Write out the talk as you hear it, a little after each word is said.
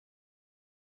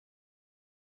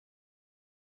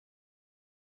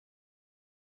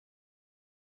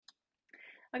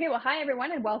Okay, well, hi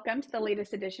everyone, and welcome to the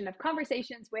latest edition of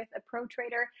Conversations with a Pro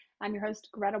Trader. I'm your host,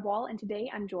 Greta Wall, and today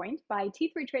I'm joined by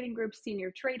T3 Trading Group's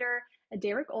senior trader,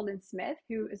 Derrick Oldensmith,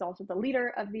 who is also the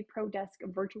leader of the Pro Desk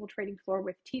virtual trading floor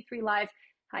with T3 Live.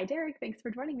 Hi, Derrick. Thanks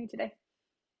for joining me today.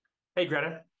 Hey,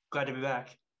 Greta. Glad to be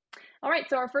back. All right,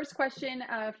 so our first question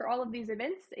for all of these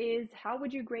events is how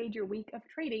would you grade your week of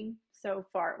trading so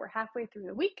far? We're halfway through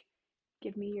the week.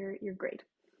 Give me your grade.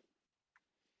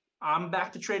 I'm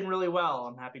back to trading really well,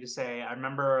 I'm happy to say. I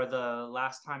remember the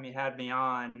last time you had me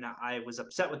on, I was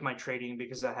upset with my trading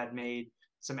because I had made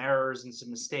some errors and some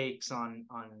mistakes on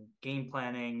game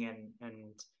planning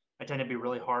and I tend to be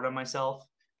really hard on myself.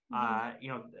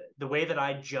 Mm-hmm. The way that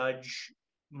I judge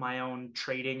my own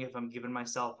trading, if I'm giving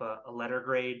myself a letter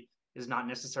grade, is not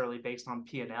necessarily based on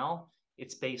P&L.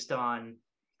 It's based on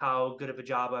how good of a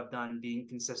job I've done being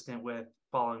consistent with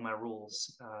following my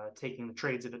rules, taking the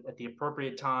trades at the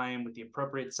appropriate time with the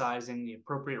appropriate sizing, the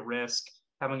appropriate risk,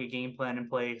 having a game plan in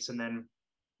place, and then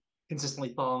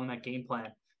consistently following that game plan.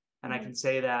 And I Mm-hmm. can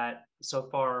say that so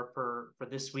far for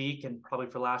this week and probably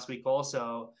for last week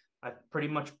also, I've pretty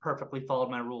much perfectly followed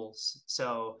my rules.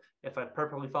 So if I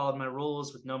perfectly followed my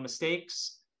rules with no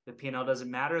mistakes, the P&L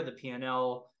doesn't matter. The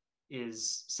P&L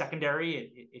is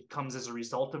secondary. It comes as a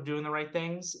result of doing the right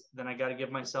things. Then I got to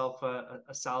give myself a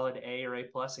solid A or A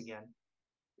plus again.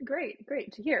 Great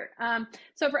to hear.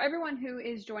 So, for everyone who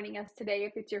is joining us today,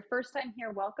 if it's your first time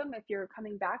here, welcome. If you're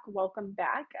coming back, welcome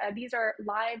back. These are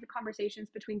live conversations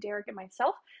between Derrick and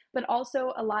myself, but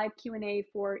also a live Q&A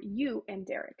for you and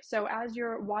Derrick. So, as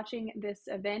you're watching this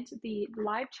event, the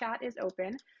live chat is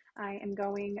open. I am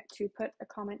going to put a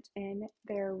comment in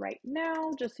there right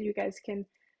now, just so you guys can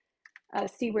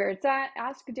see where it's at.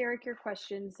 Ask Derrick your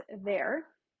questions there,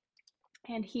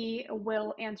 and he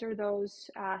will answer those.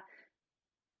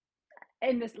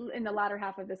 In the latter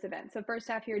half of this event. So first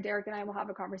half here, Derrick and I will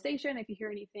have a conversation. If you hear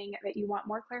anything that you want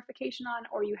more clarification on,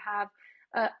 or you have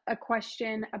a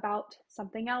question about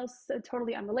something else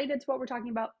totally unrelated to what we're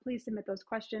talking about, please submit those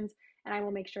questions and I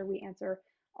will make sure we answer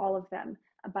all of them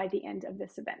by the end of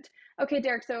this event. Okay,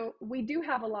 Derrick, so we do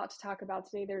have a lot to talk about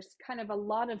today. There's kind of a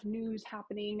lot of news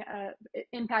happening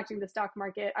impacting the stock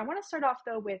market. I want to start off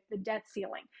though with the debt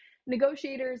ceiling.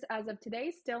 Negotiators, as of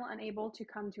today, still unable to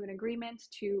come to an agreement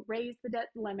to raise the debt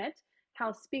limit.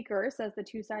 House Speaker says the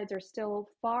two sides are still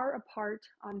far apart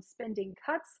on spending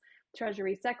cuts.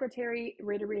 Treasury Secretary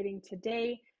reiterating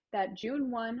today that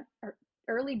June 1 or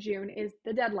early June is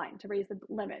the deadline to raise the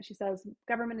limit. She says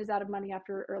government is out of money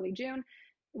after early June.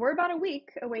 We're about a week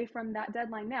away from that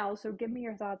deadline now, so give me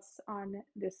your thoughts on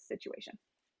this situation.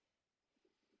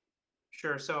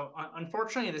 Sure. So,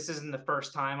 unfortunately, this isn't the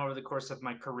first time over the course of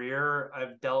my career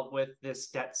I've dealt with this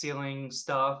debt ceiling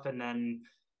stuff. And then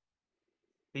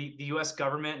the US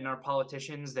government and our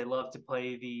politicians, they love to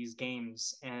play these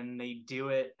games and they do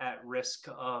it at risk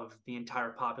of the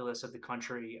entire populace of the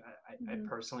country. I Mm-hmm.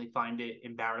 personally find it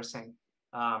embarrassing.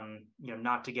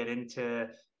 Not to get into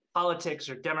politics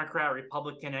or Democrat,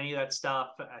 Republican, any of that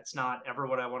stuff. That's not ever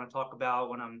what I want to talk about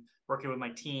when I'm working with my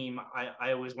team.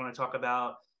 I always want to talk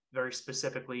about very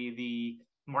specifically the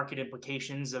market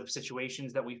implications of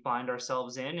situations that we find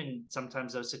ourselves in. And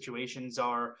sometimes those situations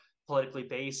are politically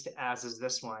based, as is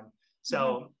this one. Mm-hmm.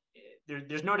 So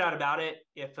there's no doubt about it.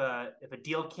 If a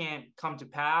deal can't come to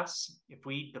pass, if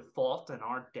we default on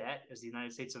our debt as the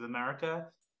United States of America,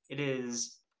 it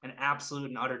is an absolute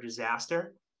and utter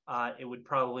disaster. It would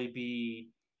probably be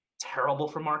terrible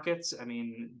for markets. I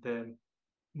mean, the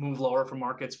move lower for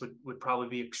markets would probably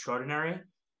be extraordinary.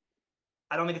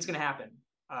 I don't think it's going to happen.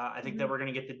 I think that Mm-hmm. we're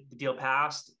going to get the deal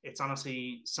passed. It's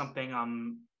honestly something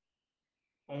I'm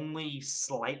only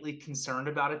slightly concerned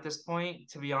about at this point,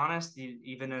 to be honest,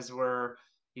 even as we're,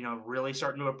 really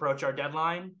starting to approach our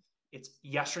deadline. It's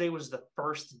yesterday was the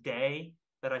first day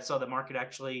that I saw the market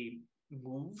actually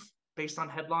move based on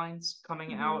headlines coming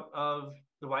Mm-hmm. out of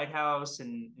the White House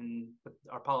and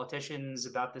our politicians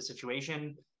about the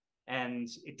situation. And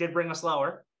it did bring us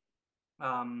lower.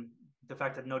 The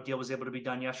fact that no deal was able to be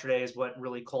done yesterday is what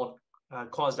really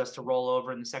caused us to roll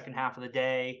over in the second half of the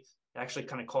day. It actually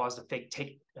kind of caused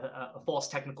a false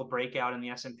technical breakout in the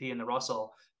S&P and the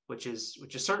Russell, which is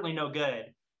certainly no good.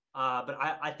 But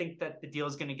I think that the deal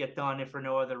is going to get done if for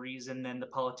no other reason than the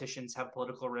politicians have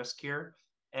political risk here.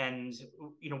 And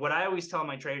what I always tell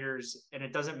my traders, and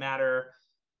it doesn't matter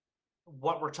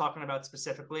what we're talking about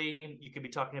specifically. You could be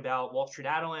talking about Wall Street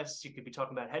analysts, you could be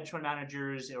talking about hedge fund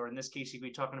managers, or in this case, you could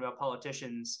be talking about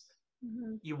politicians.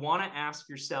 Mm-hmm. You want to ask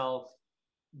yourself,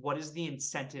 what is the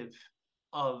incentive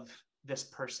of this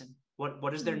person?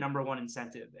 What is their Mm-hmm. number one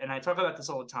incentive? And I talk about this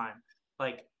all the time.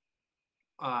 Like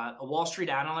a Wall Street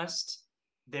analyst,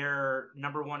 their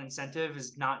number one incentive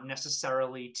is not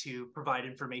necessarily to provide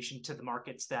information to the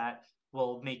markets that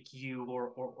will make you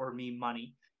or me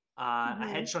money. A Mm-hmm.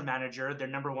 hedge fund manager, their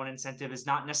number one incentive is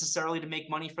not necessarily to make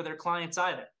money for their clients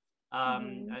either.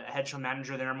 Mm-hmm. A hedge fund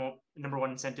manager, their number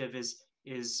one incentive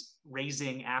is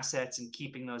raising assets and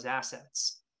keeping those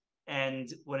assets.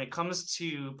 And when it comes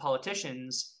to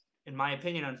politicians, in my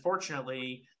opinion,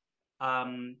 unfortunately,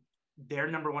 um, their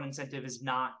number one incentive is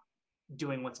not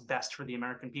doing what's best for the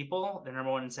American people. Their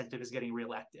number one incentive is getting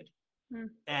reelected. Mm-hmm.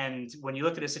 And when you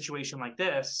look at a situation like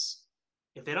this,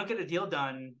 if they don't get a deal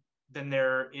done, then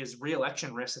there is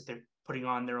reelection risk that they're putting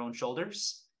on their own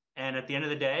shoulders. And at the end of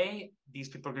the day, these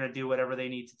people are going to do whatever they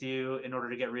need to do in order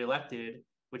to get reelected,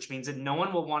 which means that no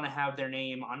one will want to have their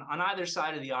name on either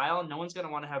side of the aisle. No one's going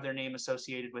to want to have their name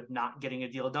associated with not getting a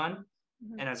deal done.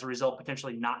 Mm-hmm. And as a result,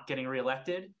 potentially not getting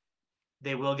reelected.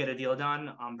 They will get a deal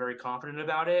done. I'm very confident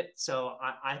about it. So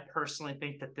I personally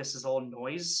think that this is all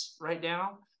noise right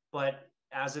now. But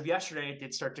as of yesterday, it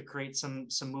did start to create some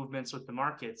movements with the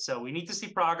market. So we need to see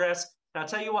progress. And I'll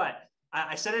tell you what,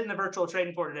 I said it in the virtual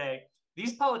trading floor today.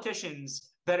 These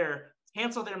politicians better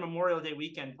cancel their Memorial Day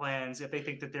weekend plans if they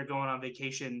think that they're going on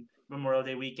vacation Memorial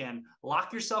Day weekend.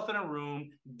 Lock yourself in a room,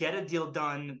 get a deal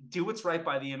done, do what's right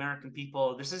by the American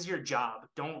people. This is your job.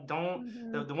 Don't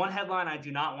Mm-hmm. the one headline I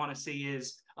do not want to see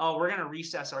is, oh, we're going to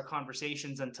recess our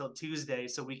conversations until Tuesday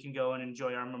so we can go and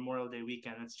enjoy our Memorial Day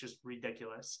weekend. It's just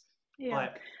ridiculous. Yeah.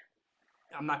 But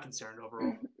I'm not concerned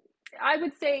overall. I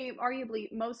would say, arguably,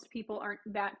 most people aren't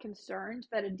that concerned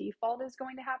that a default is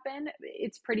going to happen.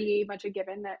 It's pretty much a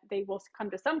given that they will come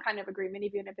to some kind of agreement,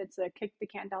 even if it's a kick the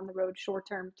can down the road, short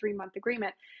term, 3-month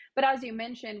agreement. But as you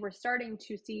mentioned, we're starting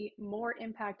to see more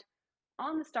impact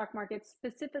on the stock market,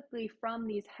 specifically from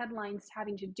these headlines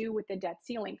having to do with the debt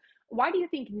ceiling. Why do you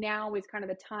think now is kind of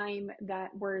the time that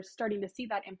we're starting to see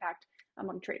that impact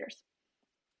among traders?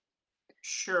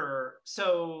 Sure.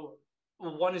 So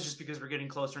one is just because we're getting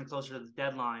closer and closer to the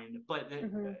deadline, but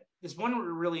Mm-hmm. there's one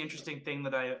really interesting thing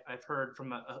that I've heard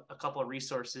from a couple of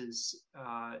resources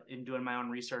in doing my own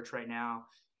research right now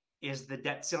is the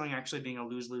debt ceiling actually being a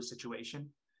lose-lose situation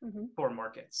Mm-hmm. for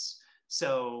markets.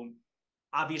 So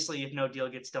obviously, if no deal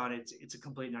gets done, it's a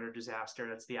complete and utter disaster.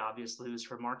 That's the obvious lose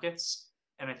for markets.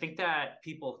 And I think that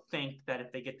people think that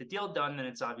if they get the deal done, then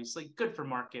it's obviously good for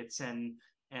markets and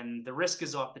the risk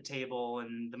is off the table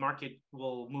and the market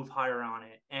will move higher on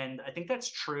it. And I think that's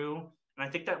true. And I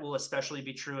think that will especially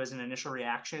be true as an initial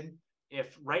reaction.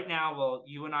 If right now, while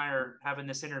you and I are having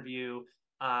this interview,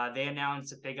 they announce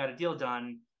that they got a deal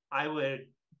done, I would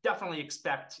definitely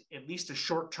expect at least a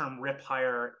short-term rip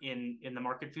higher in the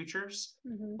market futures.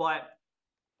 Mm-hmm. But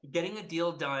getting a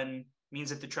deal done means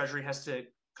that the Treasury has to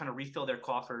kind of refill their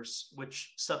coffers,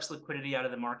 which sucks liquidity out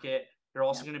of the market. They're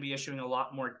also Yeah. going to be issuing a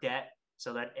lot more debt,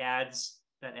 so that adds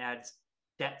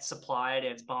debt supply, it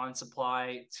adds bond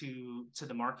supply to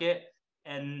the market,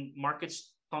 and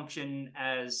markets function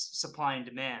as supply and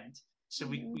demand. So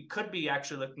Mm-hmm. we could be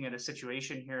actually looking at a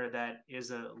situation here that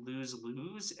is a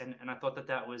lose-lose. And I thought that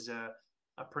that was a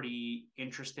pretty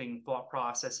interesting thought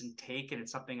process and take. And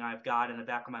it's something I've got in the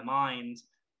back of my mind.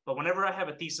 But whenever I have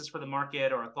a thesis for the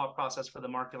market or a thought process for the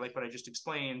market, like what I just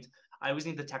explained, I always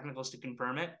need the technicals to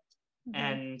confirm it. Mm-hmm.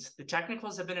 And the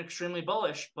technicals have been extremely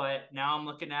bullish, but now I'm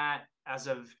looking at, as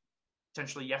of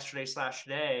potentially yesterday slash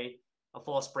today, a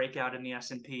false breakout in the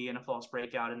S&P and a false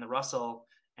breakout in the Russell.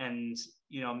 And,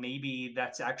 maybe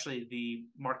that's actually the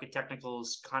market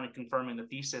technicals kind of confirming the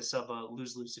thesis of a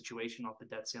lose-lose situation off the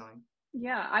debt ceiling.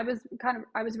 Yeah, I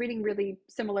was reading really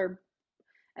similar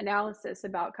analysis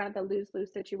about kind of the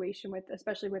lose-lose situation with,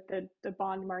 especially with the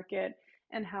bond market,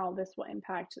 and how this will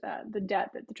impact the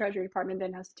debt that the Treasury Department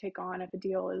then has to take on if a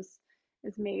deal is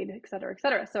made, et cetera, et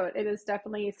cetera. So it is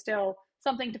definitely still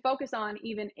something to focus on,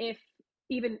 even if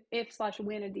slash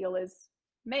when a deal is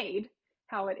made,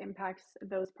 how it impacts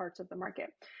those parts of the market.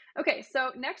 Okay,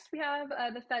 so next we have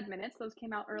the Fed minutes. Those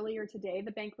came out earlier today.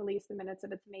 The bank released the minutes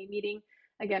of its May meeting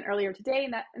again earlier today,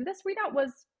 and this readout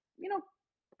was,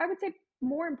 I would say,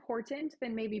 more important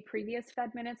than maybe previous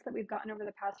Fed minutes that we've gotten over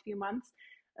the past few months.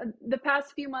 The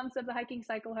past few months of the hiking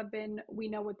cycle have been, we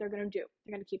know what they're going to do.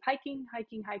 They're going to keep hiking,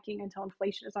 hiking, hiking until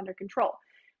inflation is under control.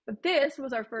 But this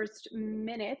was our first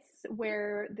minutes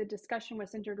where the discussion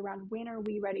was centered around, when are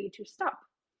we ready to stop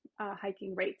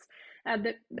hiking rates?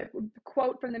 The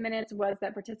quote from the minutes was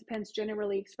that participants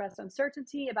generally expressed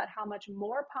uncertainty about how much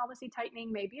more policy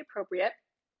tightening may be appropriate.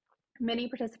 Many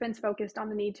participants focused on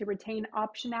the need to retain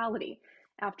optionality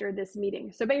after this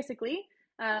meeting. So basically,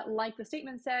 like the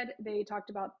statement said, they talked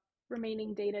about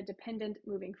remaining data dependent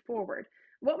moving forward.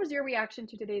 What was your reaction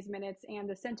to today's minutes and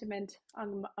the sentiment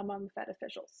among Fed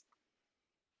officials?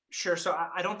 Sure. So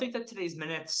I don't think that today's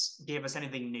minutes gave us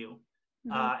anything new.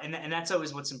 And that's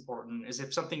always what's important, is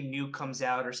if something new comes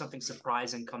out or something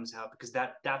surprising comes out, because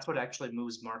that's what actually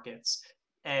moves markets.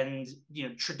 And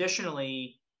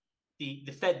traditionally, the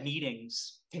Fed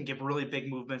meetings can give really big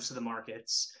movements to the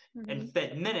markets, and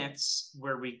Fed minutes,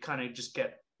 where we kind of just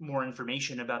get more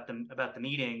information about the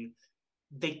meeting,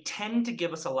 they tend to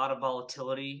give us a lot of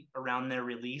volatility around their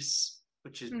release,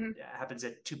 which happens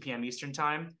at 2 p.m. Eastern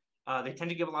time. They tend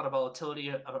to give a lot of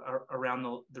volatility around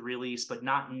the release, but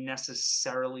not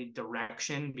necessarily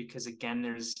direction, because again,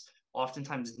 there's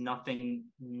oftentimes nothing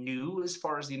new as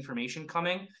far as the information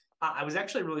coming. I was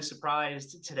actually really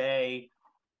surprised today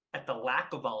at the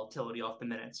lack of volatility off the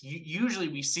minutes. Usually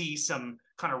we see some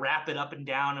kind of rapid up and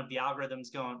down of the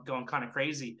algorithms going kind of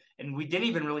crazy, and we didn't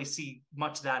even really see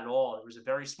much of that at all. There was a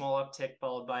very small uptick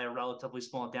followed by a relatively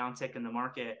small downtick in the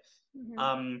market.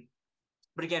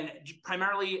 But again,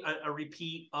 primarily a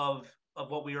repeat of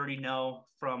what we already know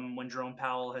from when Jerome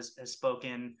Powell has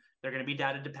spoken. They're going to be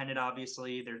data dependent,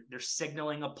 obviously. They're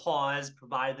signaling a pause,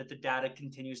 provided that the data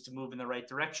continues to move in the right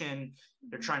direction.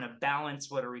 They're trying to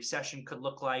balance what a recession could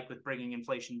look like with bringing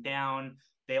inflation down.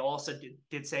 They also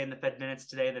did say in the Fed minutes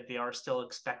today that they are still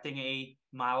expecting a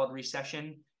mild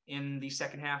recession in the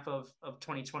second half of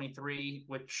 2023,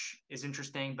 which is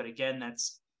interesting. But again,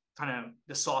 that's kind of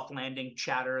the soft landing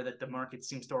chatter that the market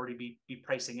seems to already be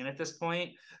pricing in at this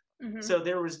point. So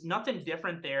there was nothing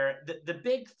different there. The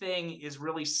big thing is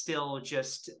really still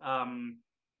just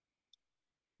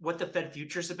what the Fed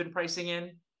futures have been pricing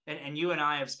in. And you and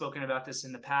I have spoken about this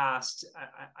in the past.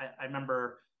 I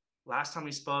remember last time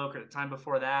we spoke, or the time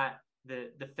before that,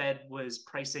 the Fed was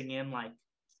pricing in like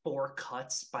 4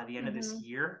 cuts by the end of this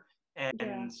year.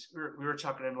 And we were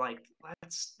talking like,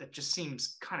 that just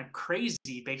seems kind of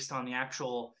crazy based on the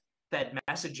actual Fed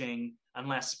messaging,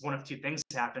 unless one of 2 things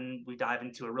happen. We dive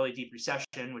into a really deep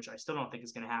recession, which I still don't think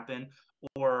is going to happen,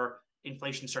 or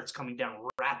inflation starts coming down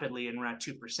rapidly and we're at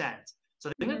 2%.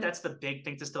 So I think that's the big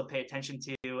thing to still pay attention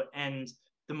to. And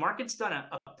the market's done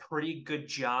a pretty good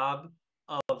job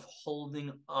of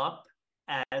holding up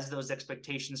as those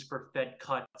expectations for Fed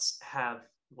cuts have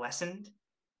lessened.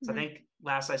 So I think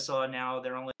last I saw, now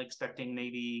they're only expecting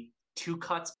maybe 2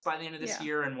 cuts by the end of this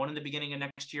year and 1 in the beginning of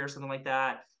next year, something like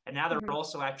that. And now they're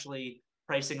also actually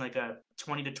pricing like a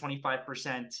 20 to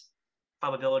 25%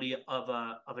 probability of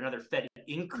another Fed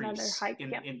increase,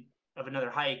 another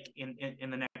hike in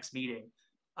the next meeting.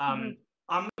 I'm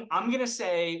gonna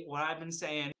say what I've been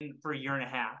saying for a year and a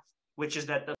half, which is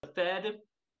that the Fed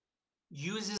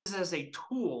uses as a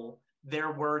tool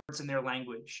their words and their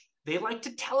language. They like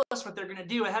to tell us what they're going to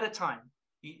do ahead of time.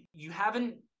 You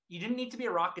didn't need to be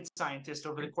a rocket scientist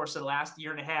over the course of the last year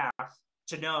and a half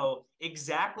to know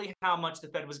exactly how much the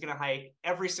Fed was going to hike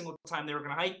every single time they were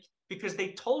going to hike, because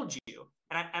they told you.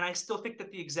 And I still think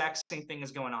that the exact same thing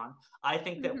is going on. I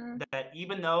think that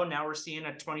even though now we're seeing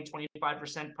a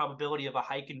 20-25% probability of a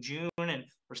hike in June, and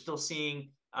we're still seeing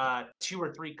 2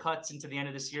 or 3 cuts into the end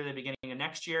of this year, the beginning of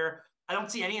next year, I don't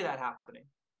see any of that happening.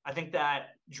 I think that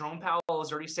Jerome Powell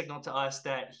has already signaled to us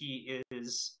that he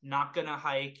is not going to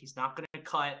hike. He's not going to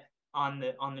cut on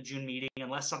the June meeting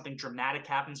unless something dramatic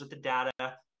happens with the data.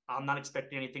 I'm not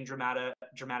expecting anything dramatic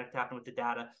to happen with the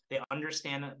data. They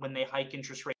understand that when they hike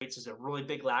interest rates, there's a really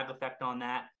big lag effect on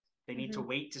that. They need to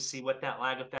wait to see what that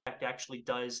lag effect actually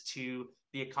does to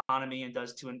the economy and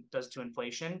does to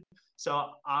inflation. So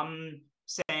I'm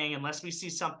saying, unless we see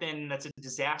something that's a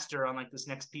disaster on like this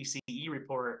next PCE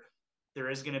report, there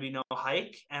is going to be no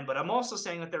hike. But I'm also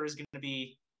saying that there is going to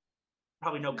be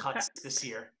probably no cuts this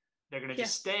year. They're going to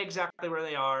just stay exactly where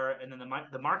they are, and then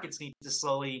the markets need to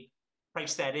slowly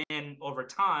price that in over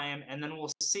time, and then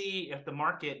we'll see if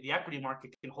the equity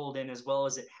market can hold in as well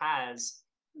as it has,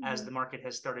 as the market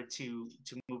has started to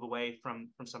move away from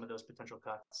some of those potential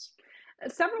cuts.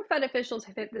 Several Fed officials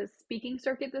have hit the speaking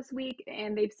circuit this week,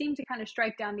 and they've seemed to kind of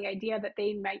strike down the idea that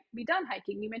they might be done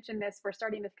hiking. You mentioned this. We're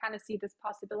starting to kind of see this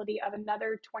possibility of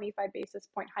another 25 basis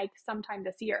point hike sometime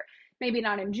this year. Maybe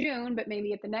not in June, but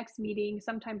maybe at the next meeting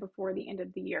sometime before the end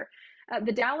of the year.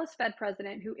 The Dallas Fed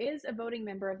president, who is a voting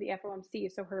member of the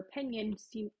FOMC, so her opinion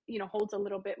holds a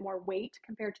little bit more weight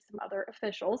compared to some other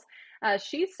officials.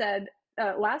 She said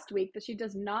last week that she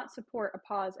does not support a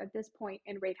pause at this point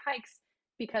in rate hikes,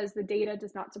 because the data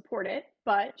does not support it,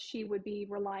 but she would be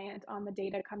reliant on the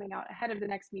data coming out ahead of the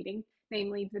next meeting,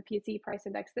 namely the PCE price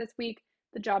index this week,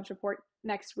 the jobs report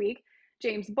next week.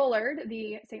 James Bullard,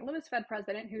 the St. Louis Fed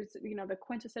president, who's the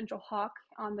quintessential hawk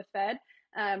on the Fed,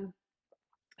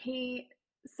 he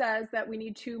says that we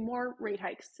need 2 more rate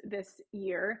hikes this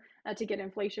year to get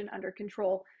inflation under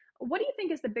control. What do you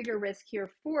think is the bigger risk here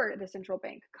for the central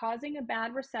bank? Causing a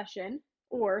bad recession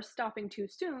or stopping too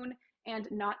soon and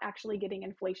not actually getting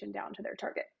inflation down to their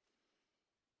target?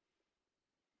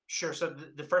 Sure. So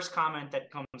the first comment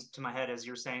that comes to my head as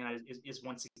you're saying that is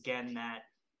once again that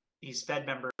these Fed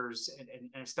members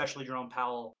and especially Jerome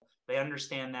Powell, they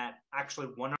understand that actually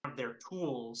one of their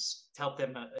tools to help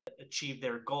them achieve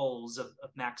their goals of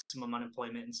maximum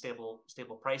unemployment and stable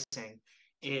pricing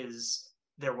is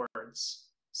their words.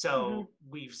 So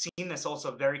we've seen this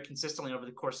also very consistently over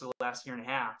the course of the last year and a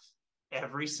half.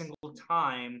 Every single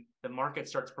time the market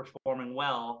starts performing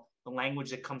well, the language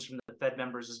that comes from the Fed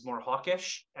members is more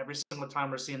hawkish. Every single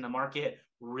time we're seeing the market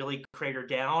really crater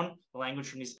down, the language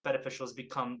from these Fed officials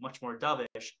become much more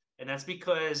dovish. And that's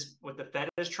because what the Fed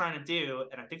is trying to do,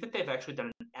 and I think that they've actually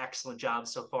done an excellent job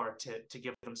so far to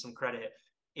give them some credit,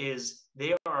 is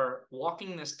they are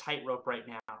walking this tightrope right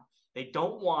now. They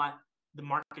don't want the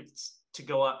markets to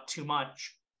go up too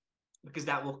much because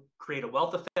that will create a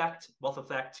wealth effect. Wealth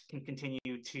effect can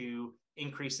continue to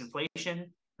increase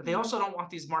inflation. But they also don't want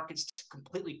these markets to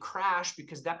completely crash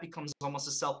because that becomes almost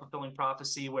a self-fulfilling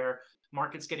prophecy where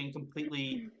markets getting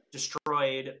completely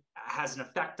destroyed has an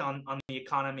effect on the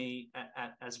economy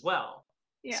as well.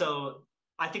 Yeah. So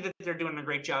I think that they're doing a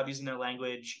great job using their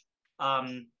language. They're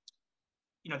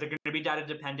going to be data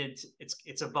dependent.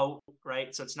 It's a vote,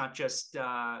 right? So it's not just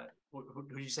who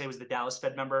did you say was the Dallas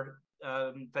Fed member,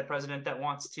 Fed president that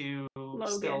wants to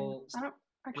Logan. still. I don't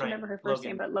actually remember her first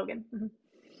name, but Logan.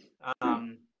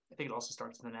 I think it also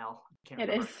starts with an L. I can't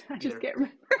remember. It is. I just can't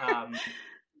remember.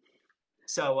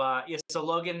 So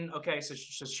Logan, okay, so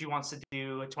she wants to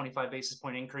do a 25 basis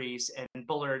point increase, and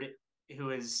Bullard,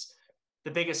 who is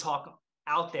the biggest hawk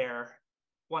out there,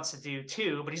 wants to do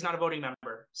 2, but he's not a voting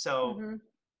member. So,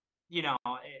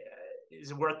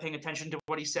 is it worth paying attention to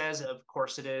what he says? Of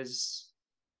course it is.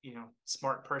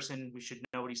 Smart person, we should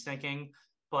know what he's thinking,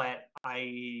 but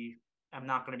I'm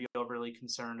not going to be overly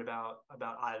concerned about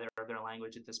either of their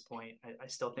language at this point. I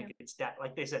still think it's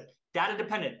like they said, data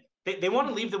dependent. They want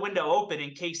to leave the window open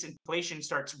in case inflation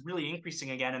starts really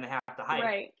increasing again and they have to hike.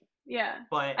 Right. Yeah.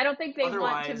 But I don't think they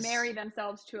want to marry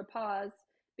themselves to a pause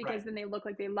because then they look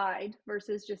like they lied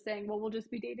versus just saying, well, we'll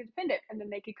just be data dependent. And then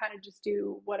they could kind of just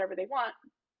do whatever they want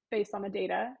based on the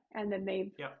data. And then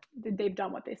they've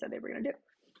done what they said they were going to do.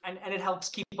 And it helps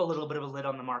keep a little bit of a lid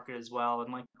on the market as well.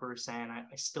 And like we were saying,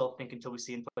 I still think until we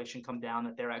see inflation come down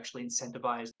that they're actually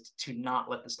incentivized to not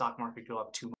let the stock market go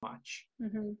up too much.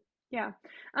 Yeah.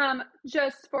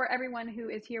 Just for everyone who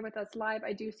is here with us live,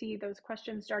 I do see those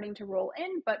questions starting to roll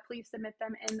in, but please submit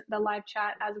them in the live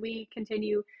chat as we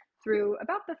continue through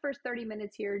about the first 30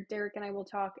 minutes here. Derrick and I will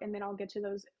talk, and then I'll get to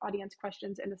those audience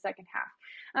questions in the second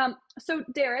half. So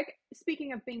Derrick,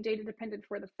 speaking of being data dependent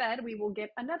for the Fed, we will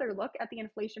get another look at the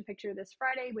inflation picture this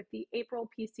Friday with the April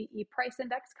PCE price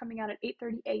index coming out at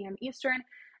 8:30 a.m. Eastern.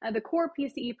 The core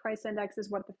PCE price index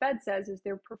is what the Fed says is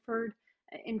their preferred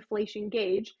inflation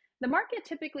gauge. The market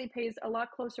typically pays a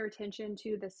lot closer attention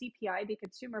to the CPI, the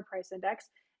consumer price index,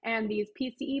 and these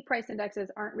PCE price indexes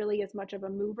aren't really as much of a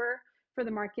mover for the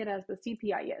market as the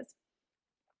CPI is.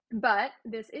 But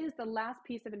this is the last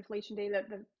piece of inflation data that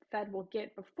the Fed will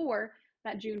get before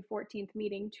that June 14th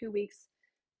meeting, 2 weeks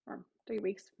or 3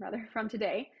 weeks rather from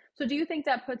today. So do you think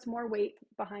that puts more weight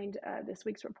behind this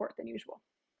week's report than usual?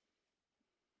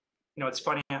 It's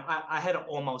funny. I had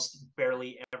almost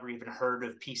barely ever even heard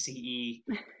of PCE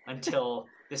until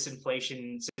this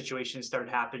inflation situation started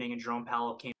happening, and Jerome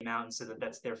Powell came out and said that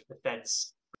that's the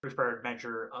Fed's preferred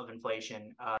measure of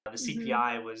inflation. The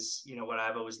CPI was, what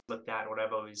I've always looked at, what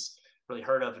I've always really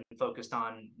heard of and focused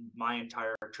on my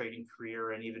entire trading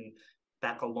career, and even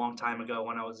back a long time ago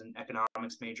when I was an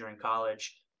economics major in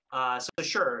college. So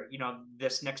sure,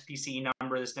 this next PCE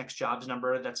number, this next jobs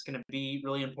number, that's going to be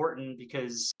really important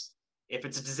because if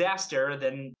it's a disaster,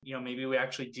 then maybe we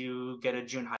actually do get a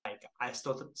June hike. I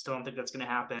still don't think that's going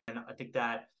to happen. I think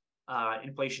that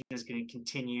inflation is going to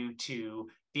continue to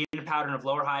be in a pattern of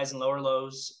lower highs and lower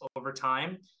lows over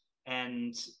time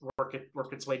and work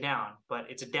its way down. But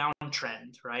it's a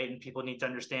downtrend, right? And people need to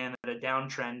understand that a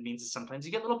downtrend means that sometimes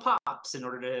you get little pops in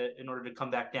order to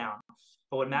come back down.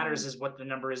 But what matters is what the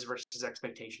number is versus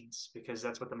expectations, because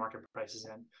that's what the market price is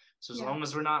in. So as long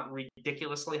as we're not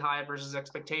ridiculously high versus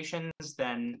expectations,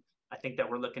 then I think that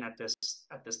we're looking at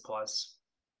this pause.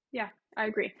 Yeah, I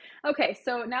agree. Okay,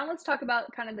 so now let's talk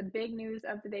about kind of the big news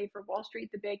of the day for Wall Street,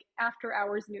 the big after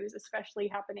hours news, especially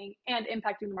happening and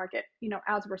impacting the market,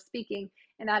 as we're speaking,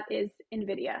 and that is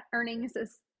Nvidia. Earnings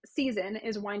is season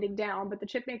is winding down, but the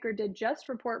chipmaker did just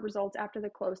report results after the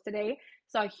close today.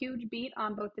 Saw a huge beat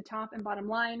on both the top and bottom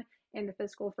line in the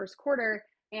fiscal first quarter,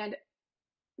 and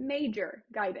major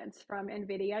guidance from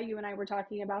Nvidia. You and I were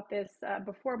talking about this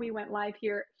before we went live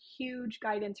here. Huge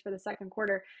guidance for the second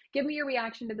quarter. Give me your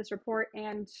reaction to this report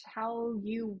and how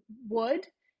you would,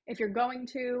 if you're going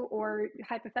to, or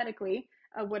hypothetically,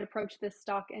 would approach this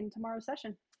stock in tomorrow's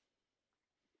session.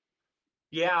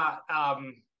 Yeah,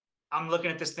 I'm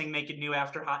looking at this thing making new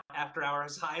after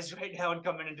hours highs right now and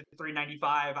coming into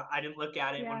 395. I didn't look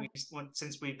at it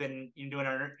since we've been doing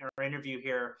our interview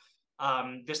here.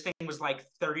 This thing was like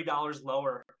 $30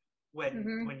 lower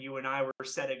when you and I were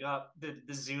setting up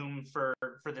the Zoom for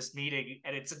this meeting,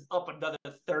 and it's up another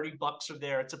 $30 from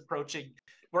there. It's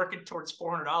working towards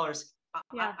 $400.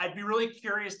 I'd be really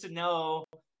curious to know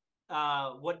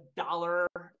what dollar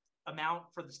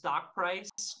amount for the stock price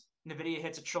Nvidia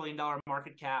hits $1 trillion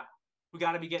market cap. We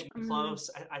got to be getting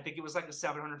close. I think it was like a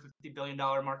 $750 billion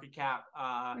market cap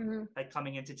like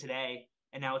coming into today,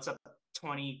 and now it's up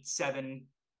 27-30%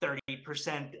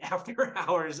 after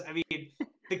hours. I mean,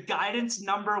 the guidance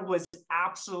number was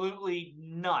absolutely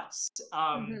nuts.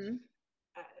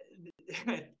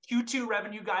 Q2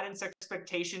 revenue guidance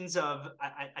expectations of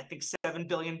I think $7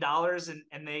 billion,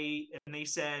 and they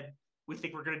said we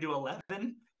think we're going to do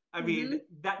 11. I mean,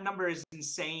 that number is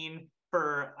insane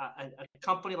for a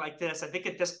company like this. I think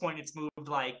at this point it's moved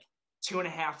like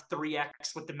 2.5, 3x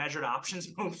what the measured options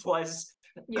move was.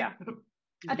 Yeah.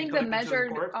 I think the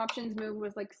measured options move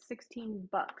was like $16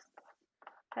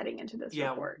 heading into this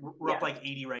report. We're up like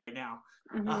 80 right now.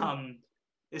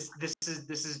 This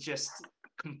is just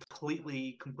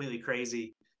completely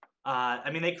crazy.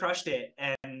 I mean, they crushed it,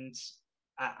 and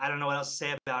I don't know what else to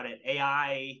say about it.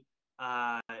 AI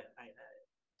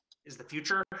is the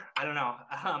future. I don't know.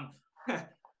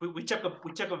 We took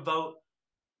a vote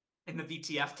in the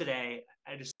VTF today.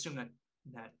 I'd assume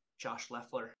that Josh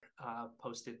Leffler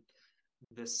posted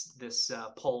this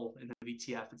poll in the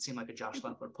VTF. It seemed like a Josh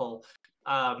Leffler poll.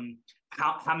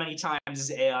 How many times is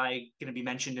AI going to be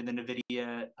mentioned in the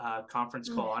Nvidia conference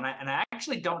call? And I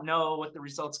actually don't know what the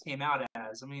results came out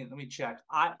as. Let me check.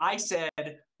 I said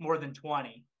more than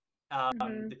 20.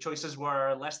 The choices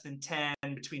were less than 10,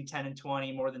 between 10 and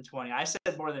 20, more than 20. I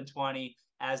said more than 20,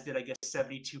 as did I guess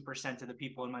 72% of the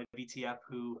people in my VTF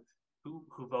who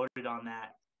voted on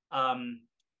that. I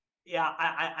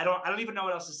don't even know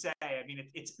what else to say. I mean,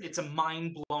 it's a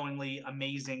mind-blowingly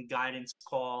amazing guidance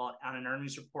call on an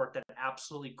earnings report that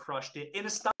absolutely crushed it in a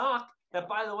stock that,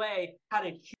 by the way, had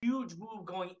a huge move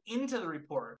going into the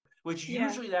report, which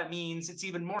usually that means it's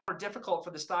even more difficult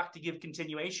for the stock to give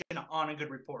continuation on a good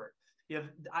report.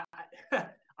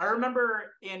 I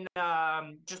remember in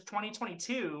just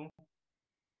 2022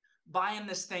 buying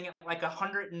this thing at like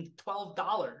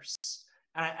 $112.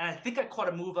 And I think I caught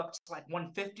a move up to like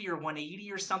 150 or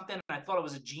 180 or something. And I thought it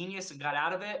was a genius and got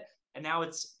out of it. And now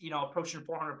it's, approaching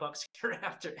 $400 here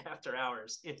after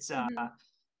hours. It's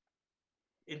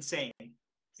insane.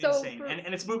 Insane.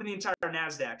 And it's moving the entire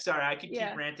NASDAQ. Sorry, I could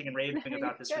keep ranting and raving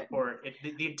about this report.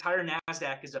 The entire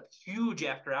NASDAQ is up huge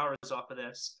after hours off of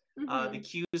this.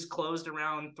 The Qs closed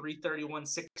around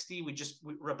 331.60.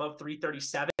 We're above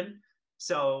 337.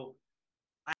 So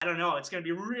I don't know. It's going to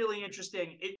be really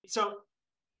interesting. So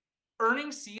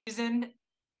earnings season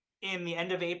in the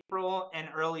end of April and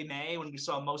early May, when we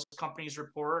saw most companies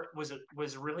report,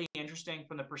 was really interesting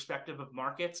from the perspective of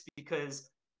markets, because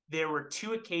there were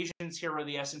two occasions here where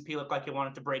the S&P looked like it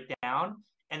wanted to break down,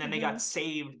 and then they got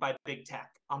saved by big tech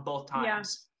on both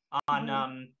times.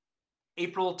 On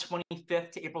April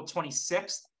 25th to April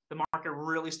 26th, the market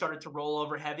really started to roll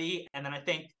over heavy, and then I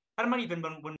think that might even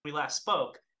been when we last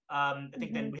spoke. I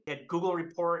think then we had Google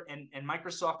report and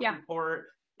Microsoft report,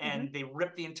 and they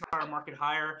ripped the entire market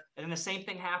higher. And then the same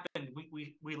thing happened.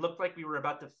 We looked like we were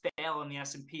about to fail in the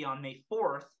S&P on May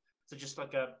 4th, so just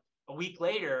like a week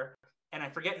later. And I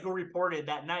forget who reported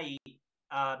that night.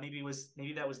 Maybe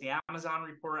that was the Amazon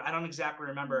report. I don't exactly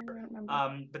remember.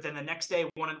 But then the next day,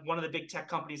 one of the big tech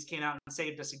companies came out and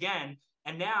saved us again.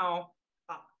 And now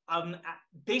I'm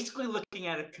basically looking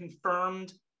at a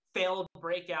confirmed failed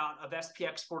breakout of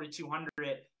SPX 4200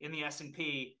 in the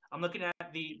S&P. I'm looking at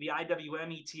the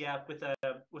IWM ETF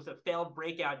with a failed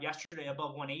breakout yesterday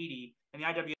above 180, and the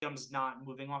IWM is not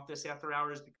moving off this after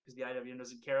hours because the IWM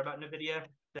doesn't care about Nvidia.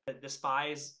 The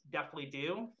SPYs definitely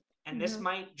do, and this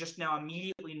might just now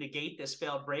immediately negate this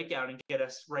failed breakout and get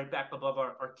us right back above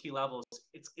our key levels.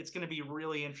 It's going to be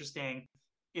really interesting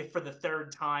if for the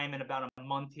third time in about a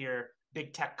month here,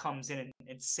 big tech comes in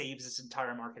and saves this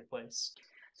entire marketplace.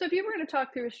 So if you were going to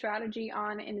talk through a strategy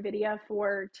on Nvidia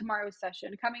for tomorrow's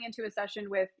session, coming into a session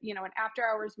with, an after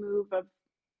hours move of,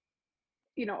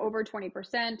 over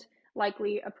 20%,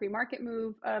 likely a pre-market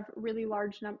move of really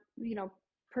large,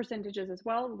 percentages as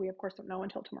well. We of course don't know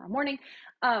until tomorrow morning.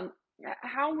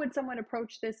 How would someone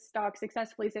approach this stock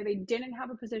successfully? Say they didn't have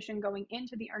a position going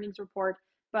into the earnings report,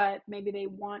 but maybe they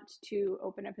want to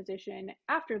open a position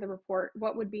after the report.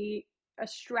 What would be a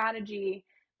strategy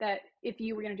that if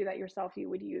you were going to do that yourself, you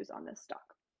would use on this stock?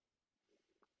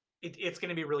 It's going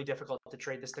to be really difficult to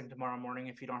trade this thing tomorrow morning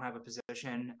if you don't have a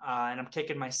position. And I'm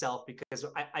kicking myself because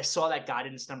I saw that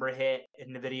guidance number hit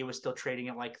and Nvidia was still trading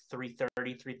at like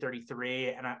 330, 333.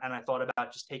 And I thought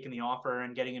about just taking the offer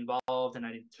and getting involved, and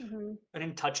I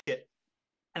didn't touch it,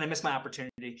 and I missed my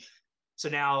opportunity. So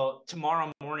now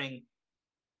tomorrow morning,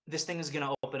 this thing is going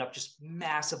to open up just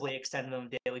massively extended on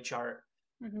the daily chart.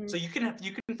 So you can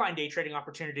find day trading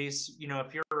opportunities.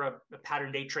 If you're a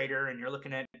pattern day trader and you're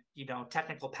looking at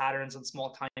technical patterns and small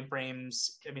time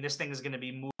frames, I mean, this thing is going to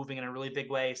be moving in a really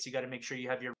big way. So you got to make sure you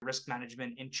have your risk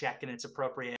management in check and it's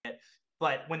appropriate.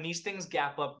 But when these things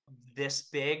gap up this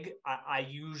big, I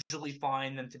usually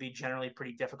find them to be generally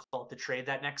pretty difficult to trade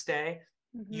that next day.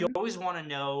 You always want to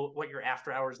know what your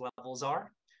after hours levels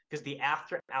are, because the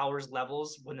after hours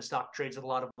levels, when the stock trades with a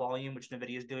lot of volume, which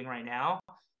Nvidia is doing right now,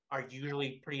 are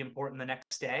usually pretty important the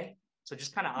next day. So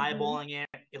just kind of eyeballing it,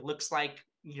 it looks like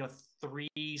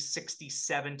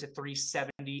 367 to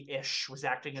 370-ish was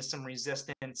acting as some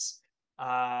resistance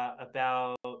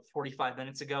about 45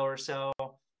 minutes ago or so.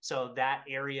 So that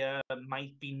area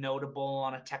might be notable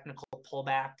on a technical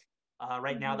pullback.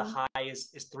 Right now the high is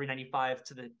 395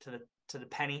 to the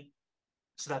penny.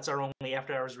 So that's our only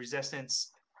after hours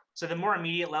resistance. So the more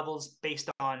immediate levels based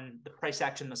on the price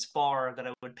action thus far that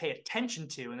I would pay attention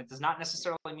to, and it does not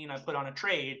necessarily mean I put on a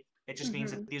trade. It just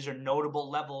means that these are notable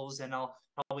levels, and I'll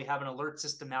probably have an alert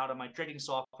system out on my trading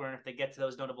software. And if they get to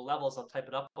those notable levels, I'll type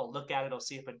it up, I'll look at it, I'll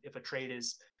see if a trade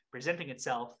is presenting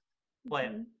itself.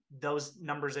 But those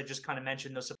numbers I just kind of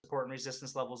mentioned, those support and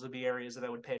resistance levels, would be areas that I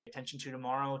would pay attention to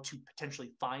tomorrow to potentially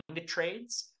find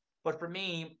trades. But for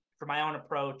me, for my own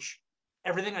approach,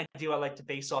 everything I do, I like to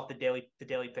base off the daily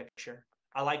picture.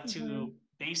 I like to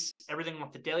base everything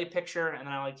off the daily picture, and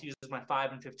then I like to use my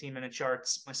 5 and 15-minute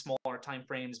charts, my smaller time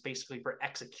frames, basically for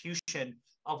execution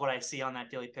of what I see on that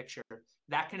daily picture.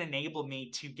 That can enable me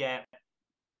to get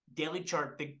daily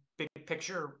chart, big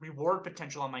picture reward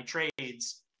potential on my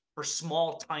trades for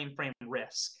small time frame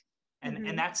risk,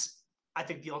 and that's, I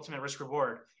think, the ultimate risk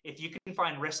reward. If you can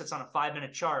find risk that's on a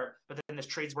 5-minute chart, but then this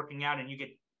trade's working out and you get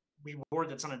reward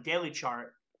that's on a daily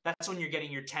chart, that's when you're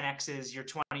getting your 10x's, your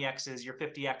 20x's, your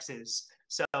 50x's.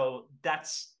 So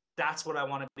that's what I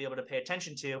want to be able to pay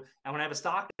attention to. And when I have a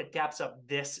stock that gaps up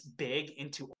this big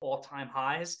into all-time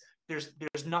highs, there's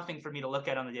nothing for me to look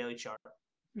at on the daily chart.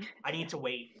 I need to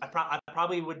wait. I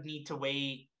probably would need to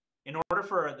wait in order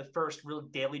for the first real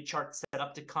daily chart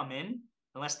setup to come in,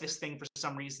 unless this thing for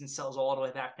some reason sells all the way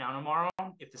back down tomorrow.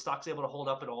 If the stock's able to hold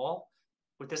up at all,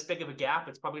 with this big of a gap,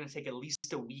 it's probably going to take at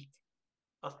least a week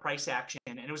of price action.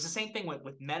 And it was the same thing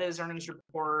with Meta's earnings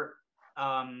report.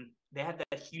 They had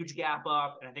that huge gap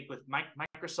up, and I think with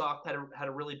Microsoft had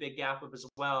a really big gap up as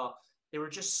well. They were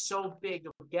just so big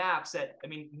of gaps that, I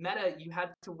mean, Meta, you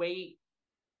had to wait.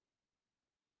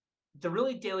 The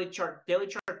really daily chart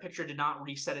picture did not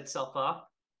reset itself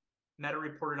up. Meta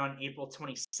reported on April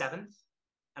 27th.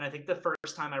 And I think the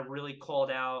first time I really called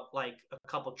out like a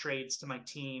couple trades to my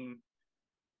team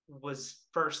was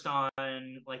first on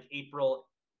like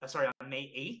on May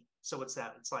 8th. So what's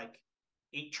that? It's like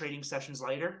 8 trading sessions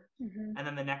later. And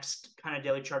then the next kind of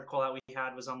daily chart call out we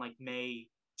had was on like May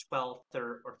 12th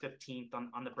or 15th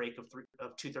on the break of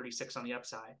 236 on the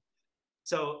upside.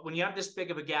 So when you have this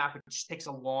big of a gap, it just takes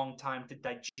a long time to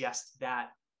digest that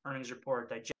earnings report,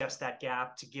 digest that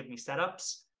gap to give me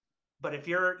setups. But if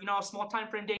you're, a small time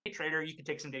frame day trader, you can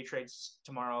take some day trades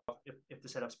tomorrow if the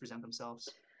setups present themselves.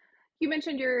 You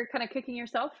mentioned you're kind of kicking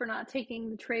yourself for not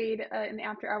taking the trade in the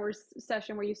after hours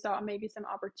session where you saw maybe some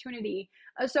opportunity.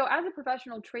 So as a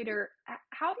professional trader,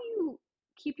 how do you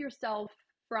keep yourself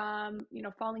from,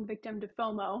 falling victim to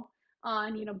FOMO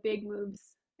on, big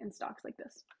moves in stocks like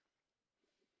this?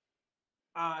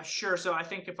 Sure. So I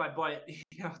think if I bought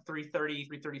 330,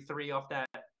 333 off that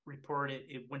report,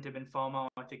 it wouldn't have been FOMO.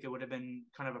 I think it would have been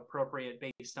kind of appropriate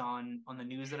based on the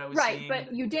news that I was seeing. Right,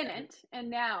 but you didn't,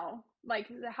 and now, like,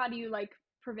 how do you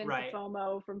prevent the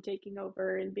FOMO from taking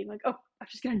over and being like, oh, I'm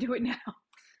just gonna do it now?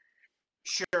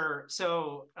 Sure.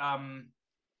 So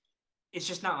it's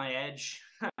just not my edge.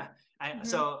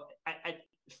 So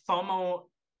FOMO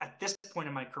at this point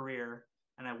in my career,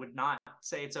 and I would not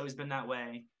say it's always been that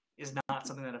way, is not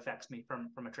something that affects me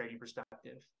from a trading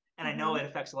perspective. And I know it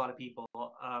affects a lot of people.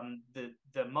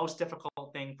 The most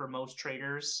difficult thing for most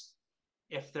traders,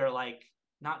 if they're like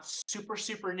not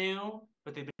super new,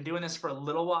 but they've been doing this for a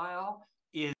little while,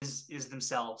 is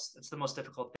themselves. That's the most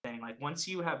difficult thing. Like once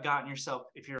you have gotten yourself,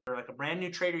 if you're like a brand new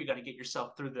trader, you got to get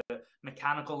yourself through the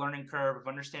mechanical learning curve of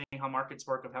understanding how markets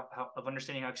work, of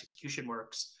understanding how execution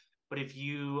works. But if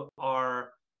you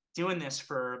are doing this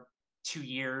for 2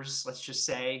 years, let's just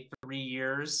say 3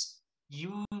 years,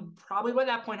 you probably by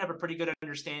that point have a pretty good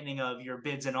understanding of your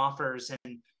bids and offers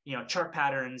and chart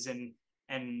patterns and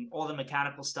all the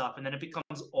mechanical stuff. And then it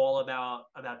becomes all about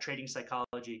trading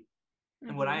psychology.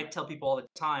 And what I tell people all the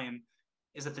time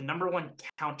is that the number one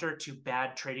counter to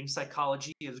bad trading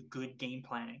psychology is good game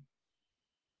planning.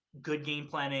 Good game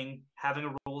planning, having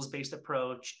a rules-based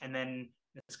approach, and then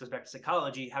this goes back to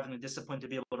psychology, having the discipline to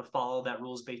be able to follow that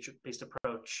rules-based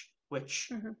approach, which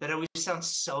that always sounds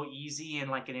so easy in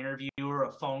like an interview or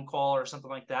a phone call or something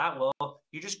like that. Well,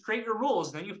 you just create your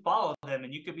rules and then you follow them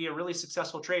and you could be a really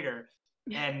successful trader.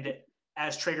 And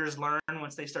as traders learn,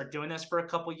 once they start doing this for a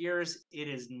couple of years, it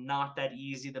is not that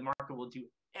easy. The market will do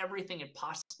everything it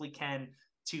possibly can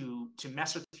to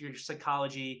mess with your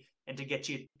psychology and to get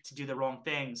you to do the wrong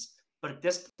things. But at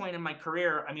this point in my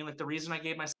career, I mean, like the reason I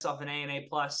gave myself an A and A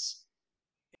plus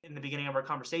in the beginning of our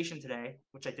conversation today,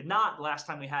 which I did not the last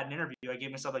time we had an interview, I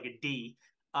gave myself like a D,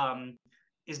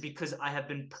 is because I have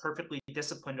been perfectly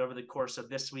disciplined over the course of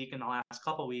this week and the last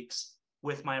couple of weeks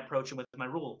with my approach and with my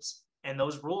rules. And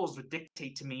those rules would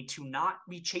dictate to me to not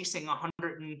be chasing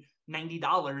 $190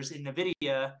 in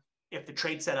Nvidia if the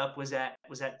trade setup was at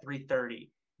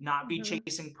 330. Not be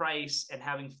chasing price and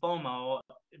having FOMO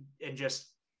and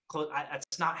just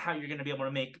that's not how you're going to be able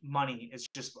to make money. It's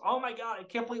just, oh my God, I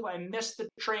can't believe I missed the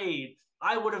trade.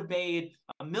 I would have made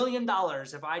 $1 million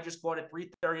if I just bought at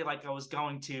 330 like I was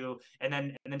going to, and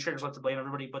then traders love to blame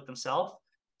everybody but themselves.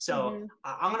 So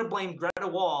I'm going to blame Greta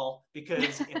Wall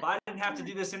because if I didn't have to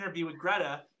do this interview with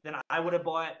Greta, then I would have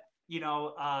bought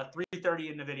 330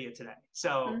 in Nvidia today.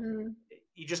 So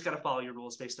you just got to follow your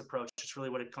rules-based approach. It's really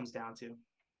what it comes down to.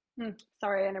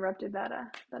 Sorry, I interrupted that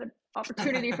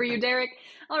opportunity for you, Derrick.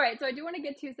 All right, so I do want to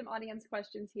get to some audience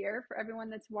questions here for everyone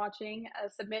that's watching.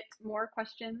 Submit more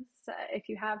questions if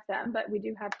you have them, but we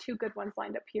do have two good ones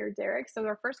lined up here, Derrick. So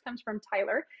our first comes from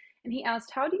Tyler, and he asked,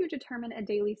 how do you determine a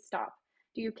daily stop?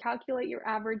 Do you calculate your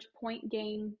average point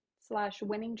gain /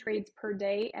 winning trades per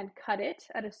day and cut it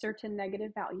at a certain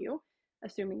negative value,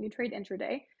 assuming you trade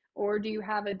intraday, or do you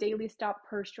have a daily stop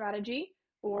per strategy,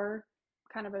 or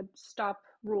kind of a stop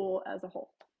rule as a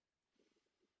whole?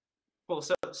 Cool.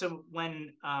 So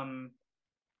when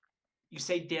you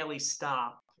say daily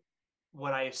stop,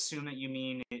 what I assume that you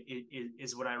mean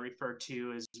is what I refer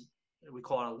to as, we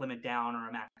call it a limit down or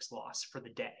a max loss for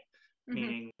the day.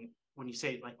 Meaning when you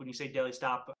say daily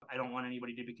stop, I don't want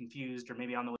anybody to be confused, or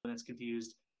maybe I'm the one that's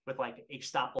confused with like a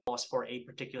stop loss for a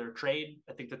particular trade.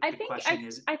 I think that the question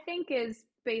is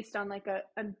based on like a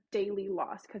daily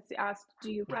loss, because it asked,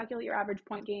 do you calculate your average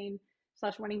point gain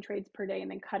 / winning trades per day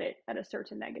and then cut it at a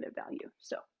certain negative value?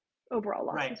 So overall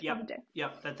losses for the day.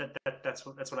 That's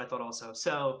what I thought also.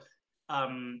 So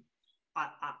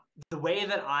the way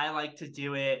that I like to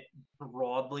do it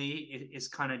broadly is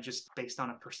kind of just based on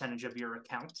a percentage of your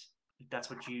account. That's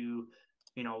what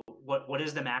what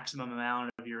is the maximum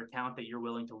amount of your account that you're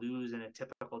willing to lose in a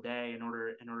typical day in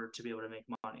order to be able to make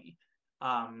money.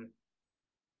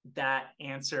 That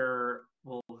answer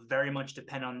will very much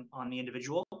depend on the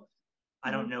individual.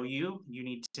 I don't know you. You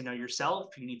need to know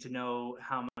yourself. You need to know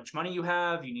how much money you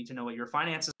have. You need to know what your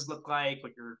finances look like,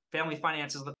 what your family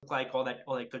finances look like, all that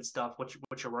good stuff,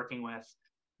 what you're working with.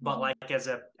 But like as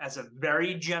a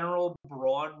very general,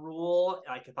 broad rule,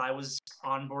 like if I was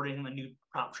onboarding a new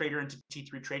prop trader into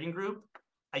T3 Trading Group,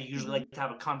 I usually like to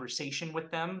have a conversation with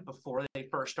them before they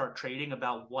first start trading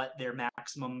about what their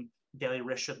maximum daily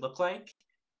risk should look like.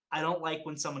 I don't like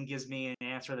when someone gives me an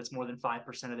answer that's more than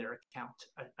 5% of their account.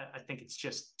 I think it's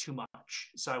just too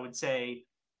much. So I would say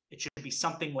it should be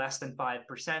something less than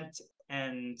 5%,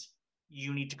 and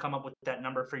you need to come up with that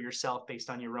number for yourself based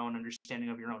on your own understanding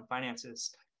of your own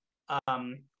finances.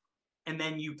 And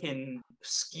then you can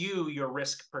skew your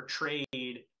risk per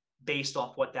trade based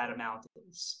off what that amount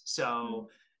is. So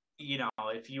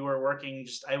if you were working,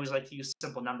 I always like to use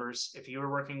simple numbers. If you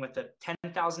were working with a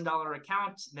 $10,000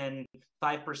 account, then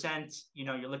 5%,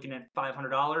 you're looking at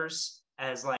 $500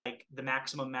 as like the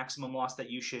maximum loss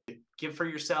that you should give for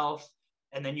yourself.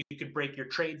 And then you could break your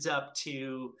trades up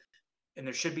to, and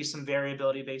there should be some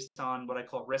variability based on what I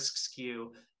call risk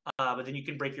skew. But then you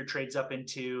can break your trades up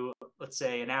into let's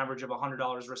say an average of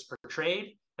 $100 risk per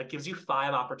trade, that gives you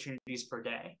 5 opportunities per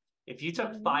day. If you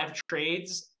took 5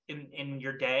 trades in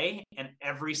your day and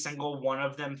every single one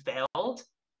of them failed,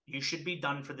 you should be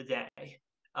done for the day.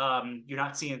 You're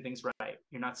not seeing things right.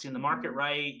 You're not seeing the market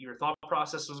right. Your thought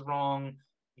process was wrong.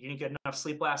 You didn't get enough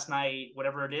sleep last night.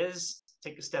 Whatever it is,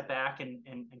 take a step back and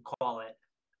call it.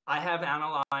 I have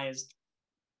analyzed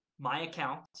my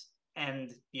account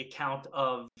and the account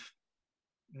of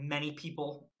many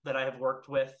people that I have worked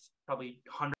with, probably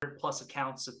 100 plus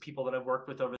accounts of people that I've worked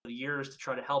with over the years to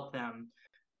try to help them.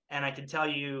 And I can tell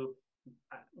you,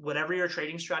 whatever your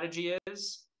trading strategy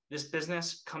is, this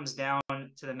business comes down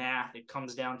to the math. It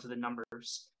comes down to the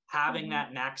numbers. Having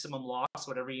that maximum loss,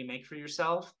 whatever you make for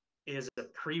yourself, is a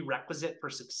prerequisite for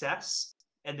success.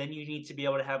 And then you need to be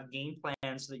able to have game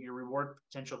plans so that your reward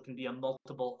potential can be a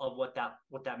multiple of what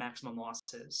that maximum loss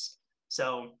is.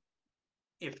 So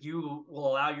if you will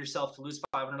allow yourself to lose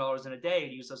 $500 in a day,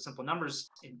 to use those simple numbers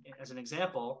as an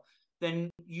example,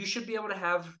 then you should be able to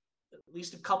have at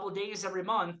least a couple of days every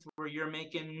month where you're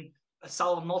making a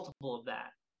solid multiple of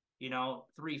that.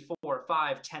 3, 4,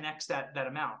 5, 10x that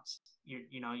amount.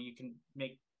 You can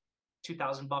make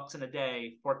 $2,000 in a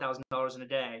day, $4,000 in a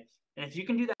day, and if you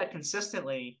can do that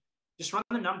consistently, just run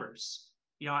the numbers.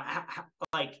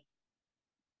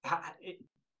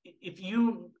 If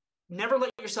you never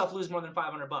let yourself lose more than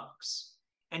 $500,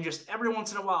 and just every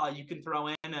once in a while you can throw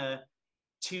in a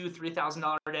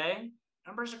 $2,000-$3,000 a day,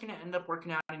 numbers are going to end up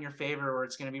working out in your favor, or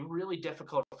it's going to be really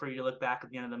difficult for you to look back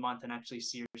at the end of the month and actually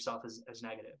see yourself as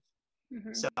negative.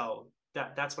 So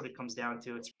that's what it comes down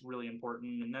to. It's really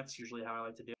important, and that's usually how I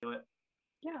like to do it.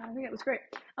 Yeah, I think it was great.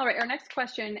 All right, our next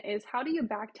question is, how do you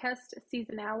backtest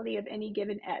seasonality of any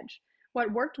given edge?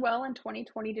 What worked well in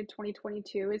 2020 to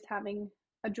 2022 is having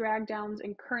a drag downs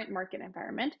in current market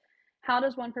environment. How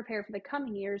does one prepare for the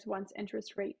coming years once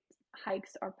interest rate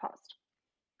hikes are paused?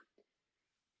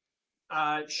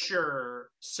 Sure.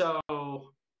 So,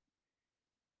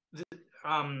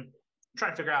 I'm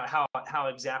trying to figure out how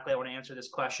exactly I want to answer this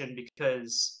question,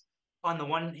 because on the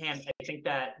one hand, I think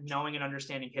that knowing and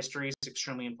understanding history is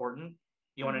extremely important.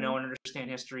 You want to know and understand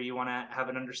history. You want to have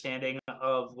an understanding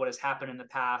of what has happened in the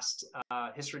past.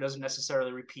 History doesn't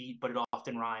necessarily repeat, but it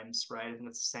often rhymes, right? I think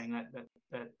that's a saying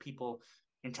that people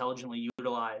intelligently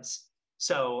utilize.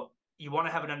 So you want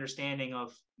to have an understanding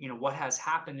of what has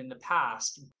happened in the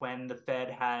past when the Fed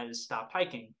has stopped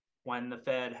hiking, when the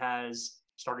Fed has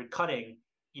started cutting.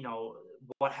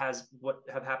 What have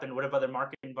happened? What have other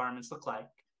market environments look like?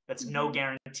 That's no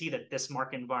guarantee that this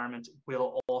market environment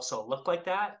will also look like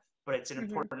that, but it's an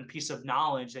important piece of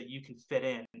knowledge that you can fit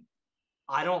in.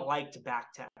 I don't like to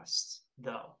backtest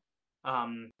though,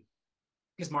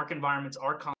 because market environments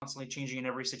are constantly changing, and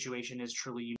every situation is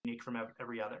truly unique from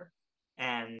every other.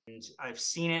 And I've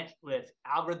seen it with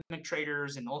algorithmic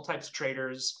traders and all types of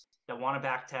traders that want to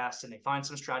backtest, and they find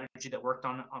some strategy that worked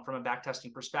on from a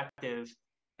backtesting perspective,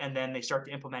 and then they start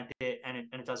to implement it, and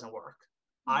it doesn't work.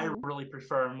 I really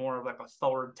prefer more of like a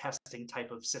forward testing type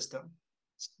of system.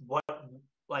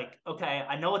 Okay,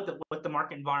 I know what the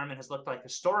market environment has looked like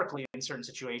historically in certain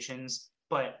situations,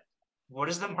 but what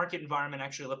does the market environment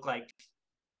actually look like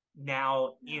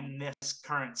now in this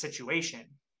current situation?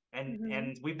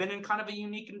 And we've been in kind of a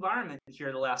unique environment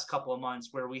here the last couple of months,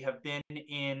 where we have been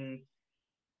in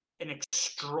an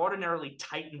extraordinarily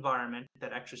tight environment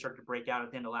that actually started to break out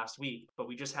at the end of last week. But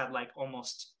we just had like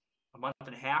almost a month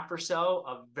and a half or so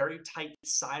of very tight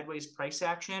sideways price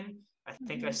action. I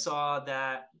think I saw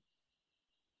that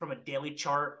from a daily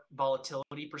chart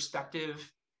volatility perspective,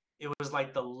 it was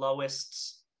like the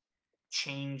lowest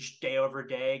change day over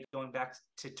day going back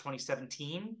to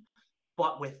 2017.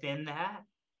 But within that,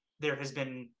 there has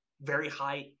been very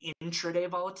high intraday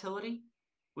volatility,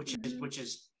 which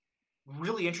is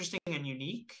really interesting and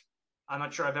unique. I'm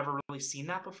not sure I've ever really seen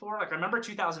that before. Like I remember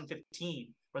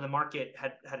 2015, where the market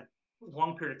had a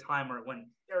long period of time where it went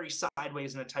very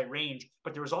sideways in a tight range,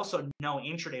 but there was also no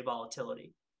intraday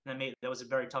volatility. And that was a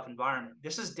very tough environment.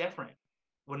 This is different.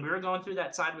 When we were going through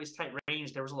that sideways tight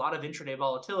range, there was a lot of intraday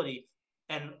volatility.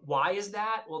 And why is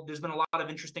that? Well, there's been a lot of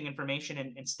interesting information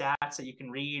and stats that you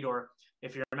can read, or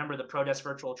if you remember the ProDesk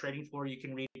virtual trading floor, you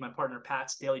can read my partner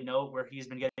Pat's daily note, where he's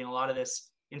been getting a lot of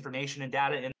this information and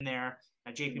data in there.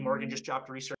 JP Morgan just dropped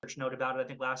a research note about it, I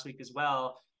think last week as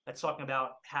well. That's talking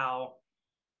about how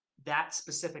that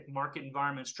specific market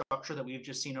environment structure that we've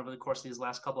just seen over the course of these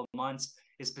last couple of months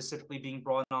is specifically being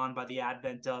brought on by the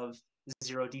advent of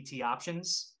zero DT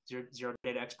options, zero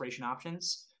data expiration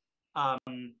options.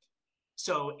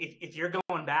 So if you're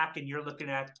going back and you're looking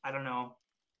at, I don't know,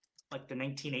 like the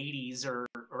 1980s or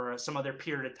some other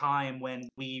period of time when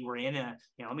we were in a,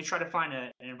 let me try to find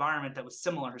an environment that was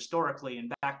similar historically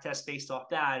and back test based off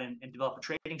that and develop a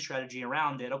trading strategy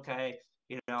around it. Okay,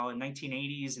 in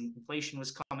 1980s and inflation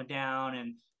was coming down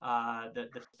and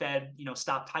the Fed,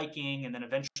 stopped hiking, and then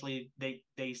eventually they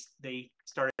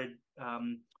started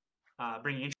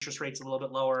bringing interest rates a little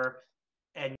bit lower,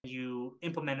 and you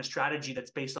implement a strategy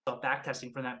that's based off back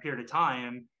testing from that period of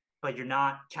time, but you're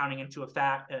not counting into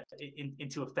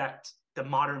effect the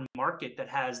modern market that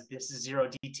has this zero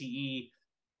DTE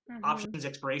options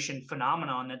expiration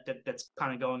phenomenon that's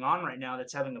kind of going on right now,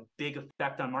 that's having a big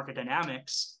effect on market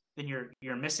dynamics. Then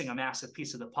you're missing a massive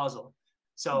piece of the puzzle.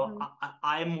 So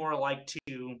I more like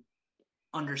to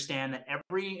understand that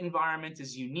every environment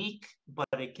is unique, but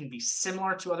it can be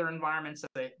similar to other environments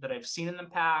that I've seen in the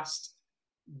past.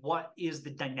 What is the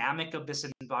dynamic of this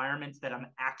environment that I'm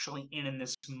actually in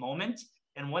this moment?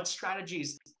 And what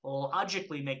strategies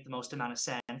logically make the most amount of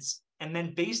sense? And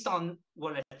then based on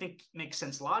what I think makes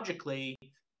sense logically,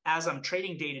 as I'm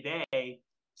trading day to day,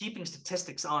 keeping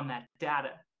statistics on that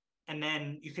data. And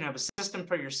then you can have a system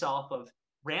for yourself of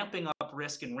ramping up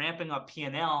risk and ramping up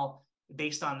P&L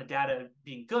based on the data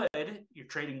being good. You're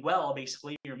trading well,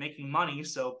 basically, you're making money,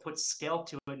 so put scale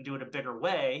to it and do it a bigger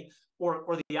way,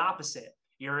 or the opposite.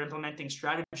 You're implementing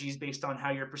strategies based on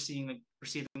how you're perceiving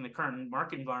the current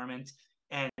market environment,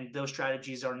 and those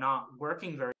strategies are not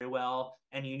working very well,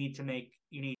 and you need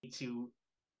to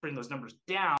bring those numbers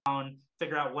down,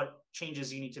 figure out what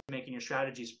changes you need to make in your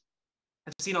strategies.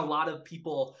 I've seen a lot of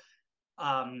people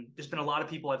there's been a lot of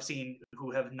people I've seen who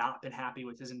have not been happy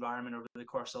with this environment over the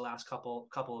course of the last couple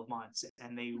of months,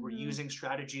 and they were using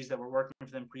strategies that were working for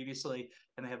them previously,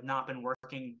 and they have not been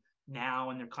working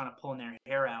now, and they're kind of pulling their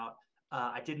hair out.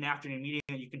 I did an afternoon meeting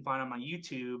that you can find on my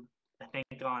YouTube, I think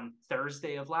on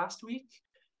Thursday of last week,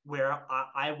 where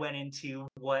I went into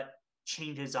what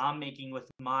changes I'm making with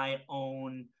my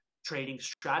own trading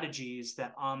strategies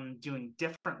that I'm doing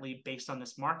differently based on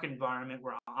this market environment,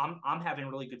 where I'm having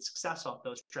really good success off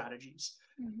those strategies.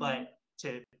 But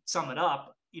to sum it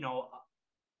up,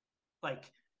 like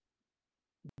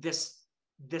this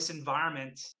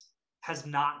environment has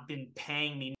not been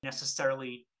paying me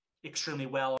necessarily extremely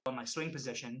well on my swing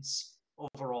positions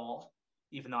overall,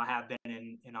 even though I have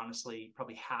been in honestly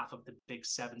probably half of the big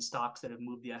 7 stocks that have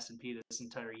moved the S&P this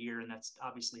entire year, and that's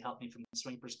obviously helped me from the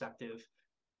swing perspective.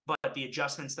 But the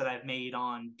adjustments that I've made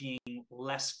on being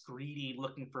less greedy,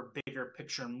 looking for bigger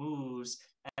picture moves,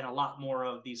 and a lot more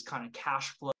of these kind of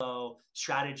cash flow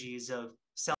strategies of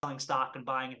selling stock and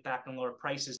buying it back on lower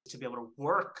prices to be able to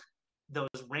work those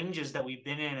ranges that we've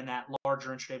been in that larger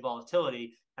intraday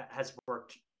volatility, has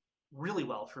worked really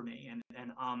well for me.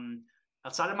 And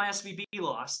outside of my SVB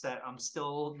loss that I'm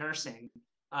still nursing,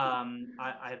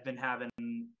 I've been having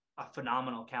a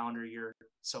phenomenal calendar year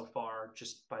so far,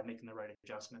 just by making the right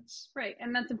adjustments. Right.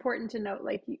 And that's important to note.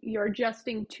 Like, you're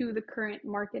adjusting to the current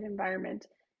market environment,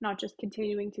 not just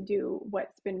continuing to do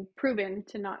what's been proven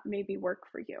to not maybe work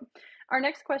for you. Our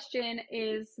next question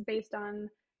is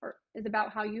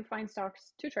about how you find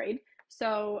stocks to trade.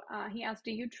 So he asked,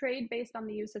 do you trade based on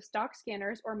the use of stock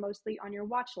scanners or mostly on your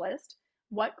watch list?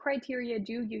 What criteria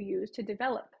do you use to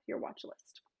develop your watch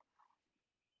list?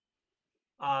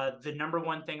 The number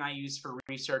one thing I use for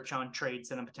research on trades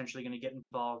that I'm potentially going to get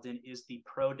involved in is the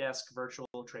ProDesk virtual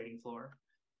trading floor.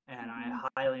 And I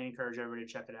highly encourage everybody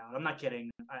to check it out. I'm not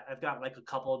kidding. I've got like a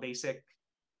couple of basic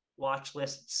watch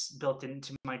lists built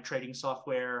into my trading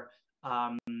software.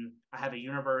 I have a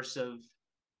universe of,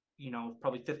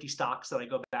 probably 50 stocks that I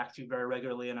go back to very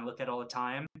regularly and I look at all the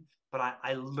time. But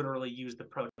I literally use the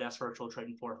ProDesk virtual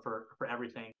trading floor for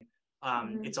everything.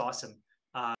 It's awesome.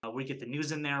 We get the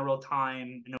news in there real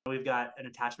time. We've got an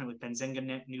attachment with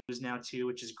Benzinga News now too,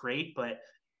 which is great, but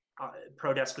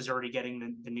ProDesk was already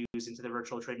getting the news into the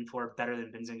virtual trading floor better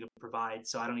than Benzinga provides,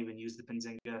 so I don't even use the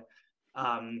Benzinga.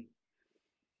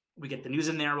 We get the news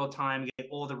in there real time. We get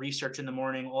all the research in the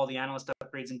morning, all the analyst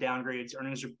upgrades and downgrades,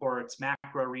 earnings reports,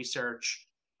 macro research.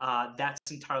 That's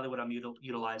entirely what I'm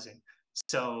utilizing.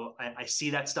 So I see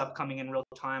that stuff coming in real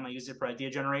time. I use it for idea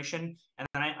generation, and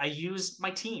then I use my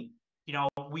team.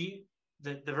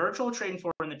 The virtual trading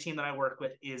floor and the team that I work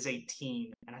with is a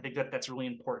team, and I think that's really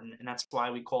important, and that's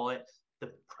why we call it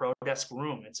the ProDesk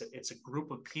room. It's a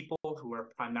group of people who are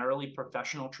primarily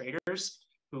professional traders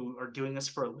who are doing this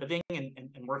for a living and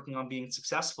working on being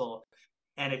successful,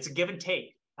 and it's a give and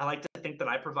take. I like to think that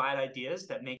I provide ideas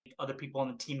that make other people on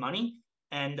the team money,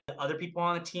 and other people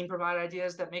on the team provide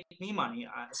ideas that make me money.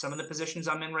 Some of the positions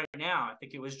I'm in right now, I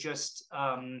think it was just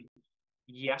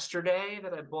yesterday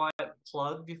that I bought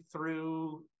plug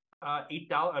through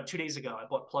 $8 2 days ago. I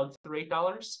bought plug for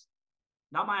 $8.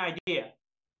 Not my idea.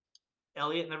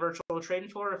 Elliot in the virtual trading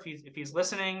floor, if he's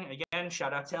listening, again,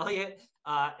 shout out to Elliot.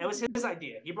 It was his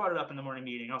idea. He brought it up in the morning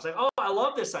meeting. I was like, oh, I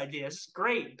love this idea. This is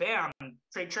great. Bam,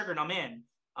 trade triggered. I'm in.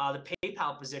 The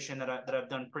PayPal position that I've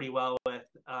done pretty well with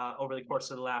over the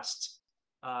course of the last.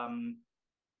 I've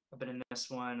been in this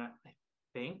one, I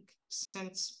think,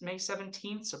 since May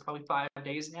 17th, so probably 5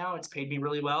 days now. It's paid me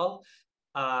really well.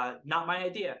 Not my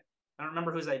idea. I don't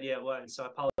remember whose idea it was, so I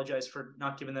apologize for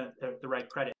not giving the right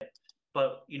credit.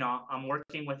 But, I'm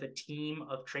working with a team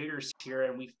of traders here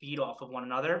and we feed off of one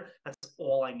another. That's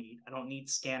all I need. I don't need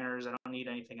scanners. I don't need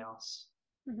anything else.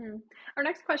 Mm-hmm. Our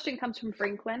next question comes from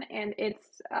Franklin, and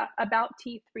it's about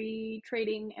T3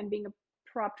 trading and being a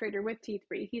prop trader with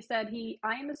T3. He said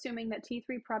I am assuming that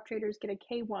T3 prop traders get a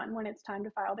K1 when it's time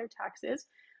to file their taxes.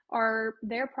 Are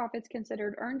their profits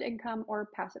considered earned income or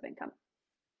passive income?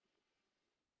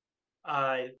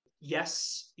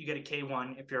 Yes, you get a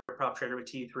K1 if you're a prop trader with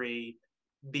T3.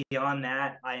 Beyond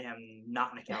that, I am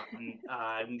not an accountant.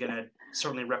 I'm going to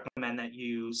certainly recommend that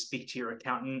you speak to your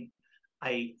accountant.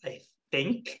 I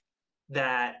think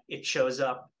that it shows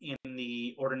up in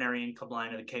the ordinary income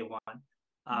line of the K1.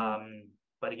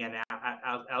 But again,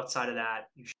 outside of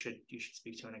that, you should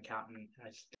speak to an accountant.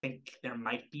 I think there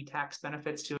might be tax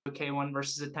benefits to a K1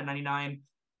 versus a 1099,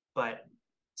 but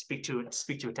speak to a tax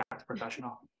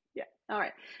professional. Yeah. All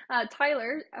right.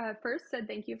 Tyler first said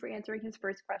thank you for answering his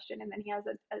first question, and then he has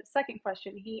a second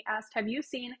question. He asked, have you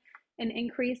seen an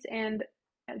increase in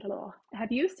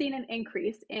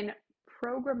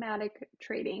programmatic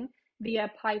trading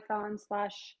via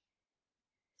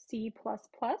Python/C++?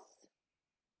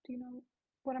 Do you know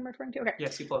what I'm referring to? Okay. Yeah,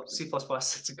 C++. It's a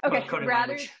okay. coding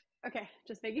language. Okay,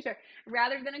 just making sure.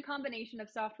 Rather than a combination of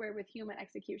software with human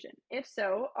execution. If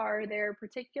so, are there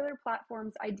particular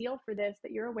platforms ideal for this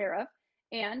that you're aware of?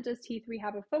 And does T3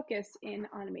 have a focus in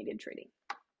automated trading?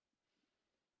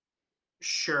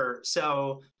 Sure.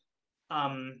 So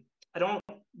I don't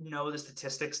know the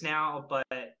statistics now, but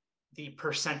the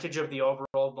percentage of the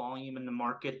overall volume in the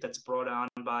market that's brought on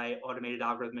by automated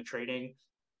algorithmic trading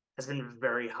has been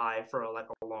very high for a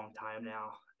long time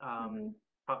now.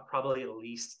 Probably at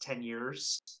least 10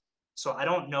 years. So I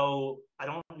don't know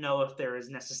if there is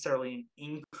necessarily an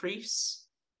increase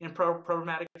in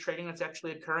programmatic trading that's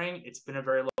actually occurring. It's been a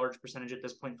very large percentage at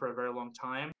this point for a very long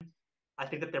time. I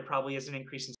think that there probably is an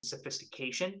increase in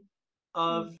sophistication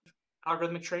of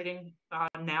algorithmic trading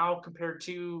now compared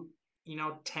to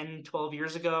 10, 12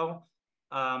 years ago.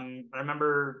 I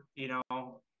remember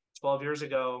 12 years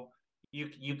ago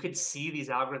you could see these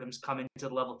algorithms come into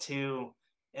level 2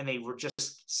 and they were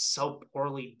just so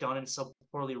poorly done and so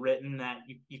poorly written that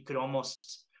you could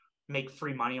almost make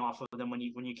free money off of them when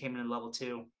you came into level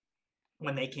 2.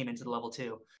 When they came into the level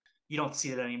 2, you don't see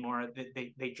it anymore.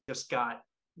 They just got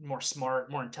more smart,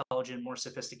 more intelligent, more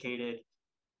sophisticated.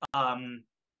 A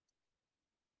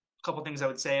couple things I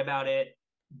would say about it.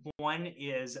 One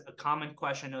is a common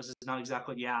question. I know this is not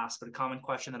exactly what you asked, but a common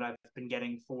question that I've been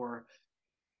getting for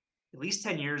at least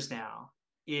 10 years now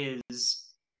is,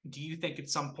 do you think at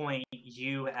some point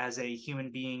you as a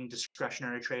human being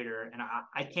discretionary trader, and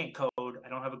I can't code, I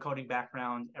don't have a coding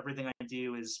background, everything I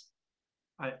do is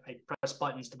I press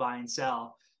buttons to buy and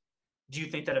sell. Do you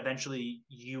think that eventually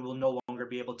you will no longer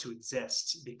be able to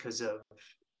exist because of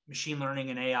machine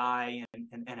learning and AI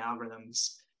and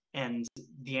algorithms? And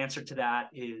the answer to that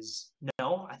is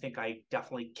no. I think I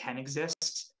definitely can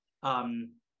exist.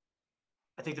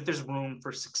 I think that there's room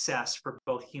for success for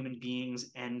both human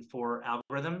beings and for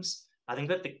algorithms. I think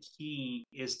that the key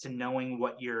is to knowing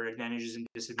what your advantages and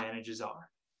disadvantages are.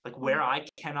 Like where I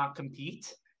cannot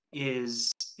compete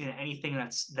is in anything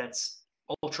that's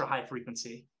ultra high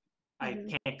frequency. I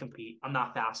can't compete. I'm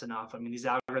not fast enough. I mean, these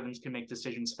algorithms can make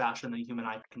decisions faster than the human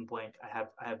eye can blink. I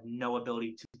have no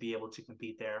ability to be able to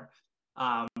compete there.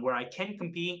 Where I can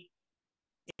compete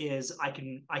is I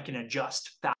can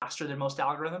adjust faster than most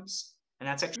algorithms, and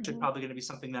that's actually probably going to be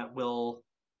something that will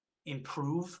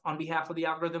improve on behalf of the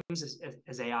algorithms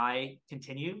as AI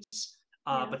continues.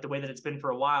 But the way that it's been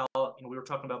for a while, we were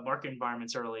talking about market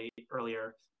environments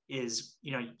earlier, is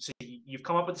so you've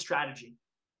come up with a strategy.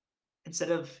 Instead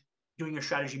of doing your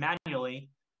strategy manually,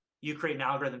 you create an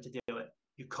algorithm to do it.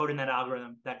 You code in that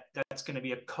algorithm. That's going to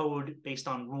be a code based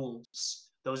on rules.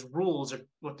 Those rules are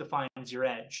what defines your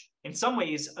edge. In some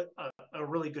ways, a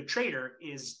really good trader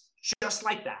is just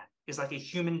like that. Is like a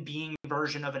human being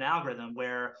version of an algorithm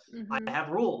where I have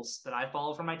rules that I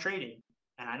follow for my trading,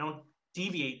 and I don't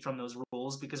deviate from those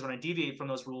rules, because when I deviate from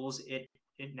those rules, it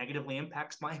negatively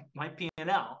impacts my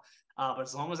P&L. But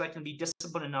as long as I can be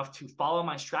disciplined enough to follow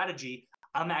my strategy,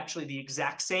 I'm actually the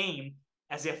exact same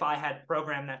as if I had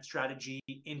programmed that strategy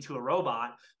into a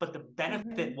robot. But the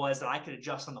benefit was that I could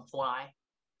adjust on the fly.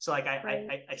 So like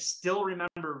I still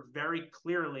remember very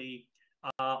clearly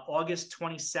August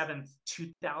 27th,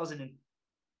 2000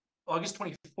 August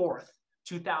 24th,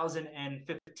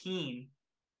 2015,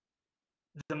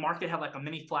 the market had like a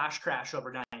mini flash crash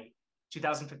overnight.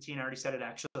 2015, I already said it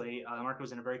actually. The market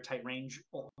was in a very tight range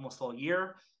almost all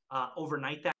year.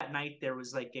 Overnight that night, there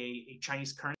was like a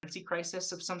Chinese currency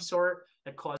crisis of some sort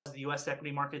that caused the US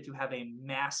equity market to have a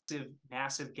massive,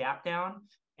 massive gap down.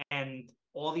 And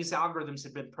all these algorithms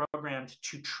have been programmed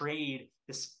to trade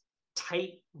this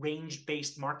tight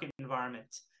range-based market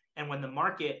environment. And when the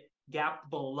market gapped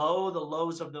below the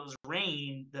lows of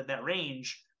that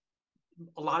range,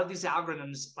 a lot of these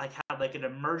algorithms like had like an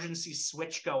emergency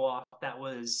switch go off that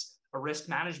was a risk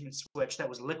management switch that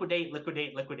was liquidate.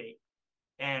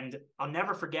 And I'll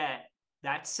never forget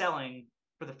that selling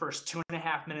for the first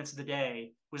 2.5 minutes of the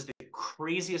day was the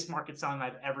craziest market selling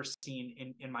I've ever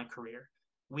seen in my career.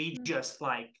 We just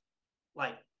like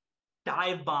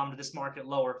dive bombed this market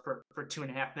lower for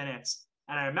 2.5 minutes.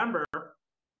 And I remember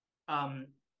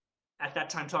at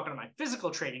that time talking to my physical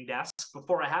trading desk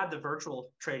before I had the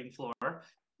virtual trading floor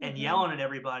and yelling at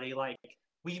everybody like,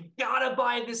 we've got to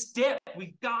buy this dip.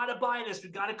 We've got to buy this.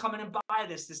 We've got to come in and buy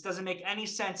this. This doesn't make any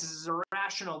sense. This is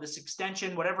irrational. This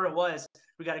extension, whatever it was,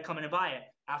 we got to come in and buy it.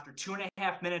 After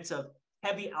 2.5 minutes of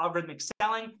heavy algorithmic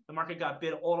selling, the market got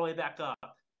bid all the way back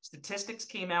up. Statistics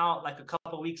came out like a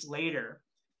couple of weeks later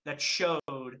that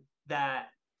showed that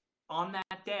on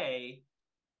that day,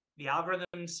 the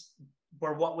algorithms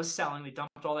were what was selling. They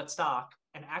dumped all that stock,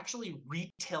 and actually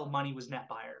retail money was net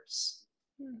buyers.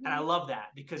 And I love that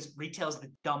because retail's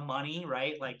the dumb money,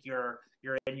 right? Like you're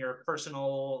in your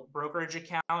personal brokerage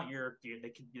account.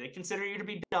 They consider you to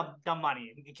be dumb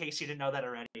money, in case you didn't know that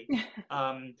already.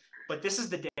 But this is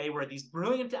the day where these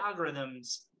brilliant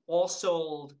algorithms all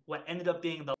sold what ended up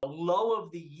being the low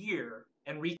of the year,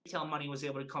 and retail money was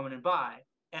able to come in and buy.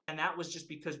 And that was just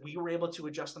because we were able to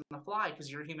adjust on the fly,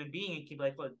 because you're a human being and you can be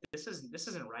like, look, this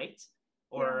isn't right.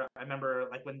 Or I remember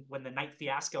like when the Knight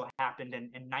fiasco happened,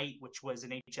 and Knight, which was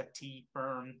an HFT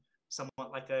firm,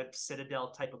 somewhat like a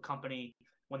Citadel type of company,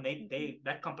 when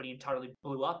that company entirely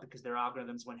blew up because their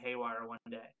algorithms went haywire one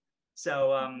day.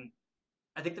 So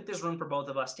I think that there's room for both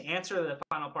of us. To answer the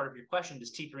final part of your question,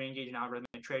 does T3 engage in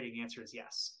algorithmic trading? The answer is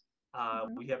yes.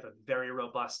 We have a very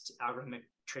robust algorithmic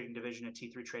trading division at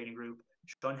T3 Trading Group.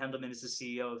 Sean Hendelman is the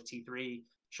CEO of T3.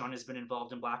 Sean has been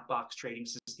involved in black box trading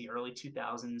since the early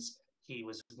 2000s. He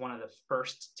was one of the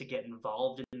first to get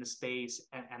involved in the space.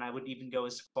 And I would even go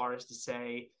as far as to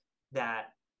say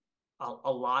that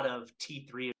a lot of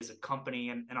T3 as a company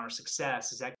and our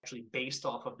success is actually based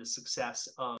off of the success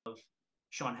of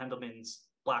Sean Hendelman's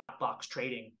black box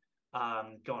trading,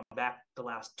 going back the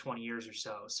last 20 years or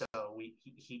so. So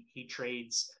he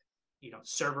trades,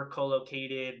 server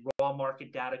co-located, raw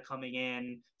market data coming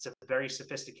in. It's a very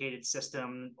sophisticated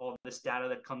system. All this data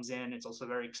that comes in, it's also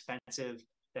very expensive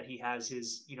that he has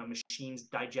his, machines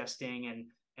digesting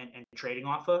and trading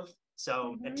off of.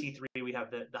 So at T3, we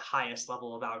have the highest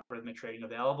level of algorithmic trading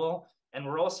available. And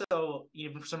we're also,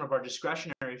 even for some of our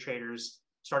discretionary traders,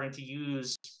 starting to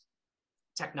use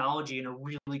technology in a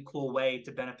really cool way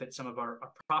to benefit some of our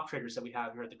prop traders that we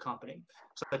have here at the company.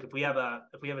 So like if we have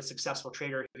a successful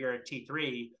trader here at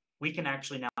T3, we can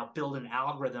actually now build an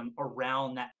algorithm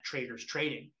around that trader's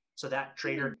trading. So that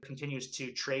trader continues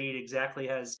to trade exactly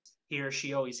as he or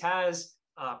she always has,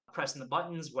 pressing the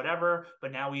buttons, whatever.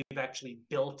 But now we've actually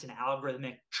built an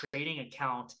algorithmic trading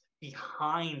account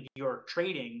behind your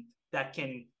trading that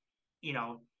can,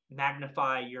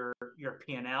 magnify your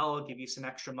P&L, give you some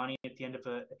extra money at the end of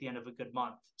a good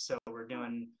month. So we're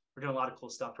doing a lot of cool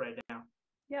stuff right now.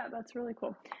 Yeah, that's really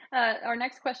cool. Our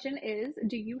next question is,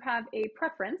 do you have a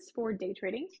preference for day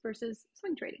trading versus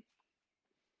swing trading?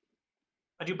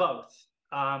 I do both.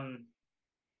 I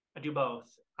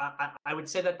would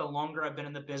say that the longer I've been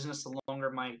in the business, the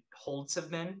longer my holds have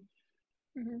been.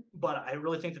 But I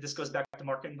really think that this goes back to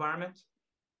market environment.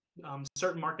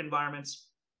 Certain market environments,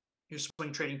 your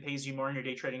swing trading pays you more and your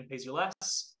day trading pays you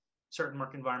less. Certain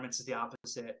market environments is the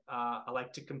opposite. I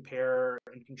like to compare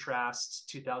and contrast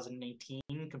 2018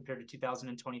 compared to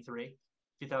 2023.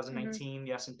 2019,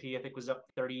 the S&P, I think, was up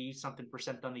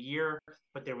 30-something% on the year,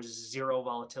 but there was zero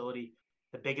volatility.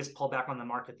 The biggest pullback on the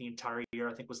market the entire year,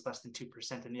 I think, was less than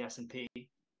 2% in the S&P.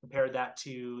 Compare that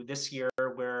to this year,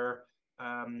 where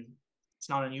it's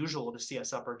not unusual to see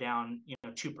us up or down,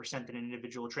 2% in an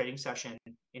individual trading session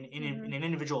in an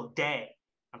individual day.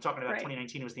 I'm talking about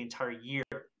 2019 was the entire year.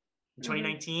 In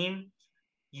 2019,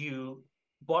 you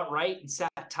bought right and sat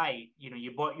tight.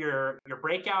 You bought your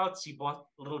breakouts, you bought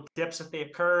little dips if they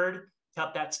occurred,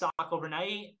 kept that stock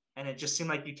overnight, and it just seemed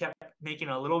like you kept making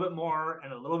a little bit more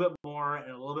and a little bit more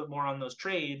and a little bit more on those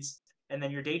trades, and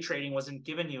then your day trading wasn't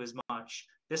giving you as much.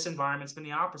 This environment's been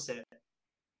the opposite.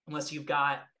 Unless you've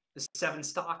got the 7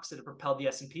 stocks that have propelled the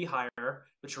S&P higher,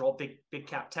 which are all big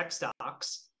cap tech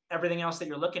stocks, everything else that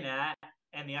you're looking at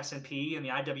and the S&P and the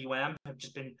IWM have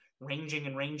just been ranging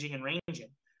and ranging and ranging.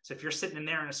 So if you're sitting in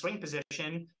there in a swing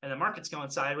position and the market's going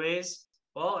sideways,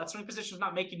 well, that swing position is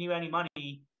not making you any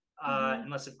money,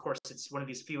 unless, of course, it's one of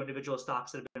these few individual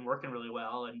stocks that have been working really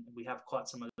well, and we have caught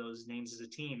some of those names as a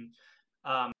team.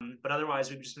 But otherwise,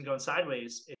 we've just been going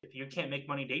sideways. If you can't make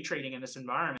money day trading in this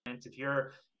environment, if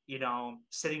you're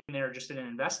sitting there just in an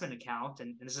investment account,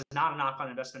 and this is not a knock on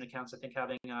investment accounts. I think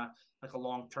having a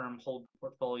long-term hold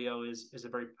portfolio is a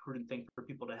very prudent thing for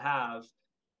people to have,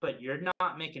 but you're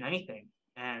not making anything.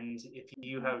 And if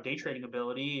you have day trading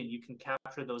ability and you can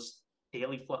capture those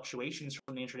daily fluctuations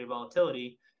from the intraday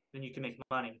volatility, then you can make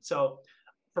money. So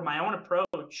for my own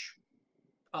approach,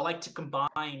 I like to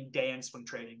combine day and swing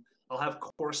trading. I'll have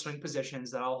core swing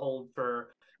positions that I'll hold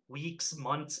for weeks,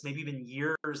 months, maybe even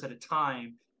years at a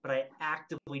time, but I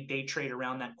actively day trade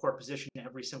around that core position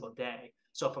every single day.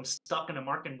 So if I'm stuck in a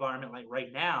market environment like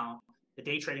right now, the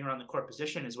day trading around the core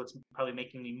position is what's probably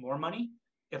making me more money.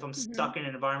 If I'm stuck in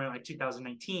an environment like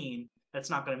 2019, that's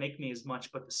not going to make me as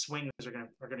much, but the swings are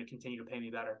going to continue to pay me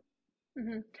better.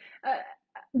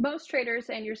 Most traders,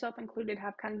 and yourself included,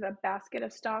 have kind of a basket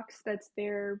of stocks that's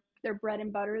their bread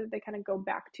and butter that they kind of go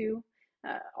back to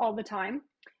all the time.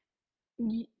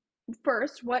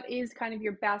 First, what is kind of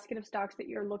your basket of stocks that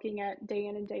you're looking at day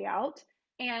in and day out?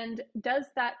 And does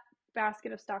that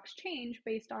basket of stocks change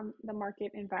based on the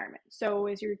market environment? So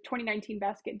is your 2019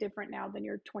 basket different now than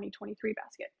your 2023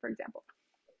 basket, for example?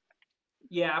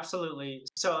 Yeah, absolutely.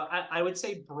 So I would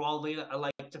say broadly,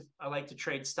 I like to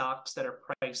trade stocks that are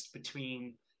priced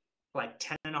between like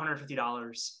 $10 and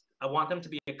 $150. I want them to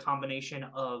be a combination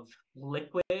of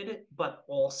liquid, but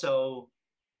also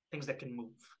things that can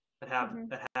move,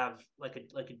 that have like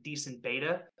a decent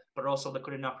beta, but also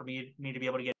liquid enough for me to be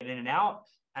able to get in and out.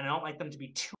 And I don't like them to be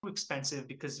too expensive,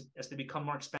 because as they become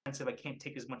more expensive, I can't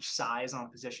take as much size on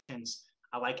positions.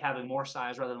 I like having more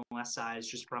size rather than less size,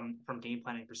 just from game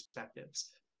planning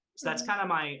perspectives. So that's kind of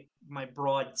my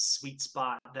broad sweet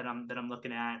spot that I'm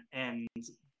looking at. And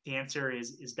the answer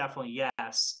is definitely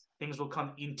yes. Things will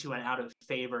come into and out of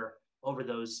favor over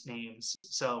those names.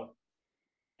 So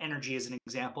energy is an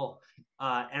example.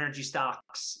 Energy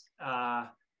stocks, I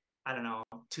don't know,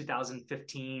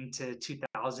 2015 to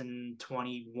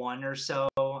 2021 or so,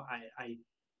 I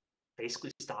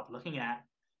basically stopped looking at.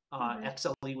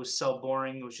 XLE was so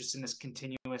boring. It was just in this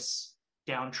continuous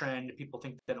downtrend. People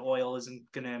think that oil isn't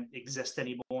going to exist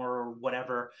anymore or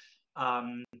whatever.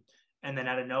 And then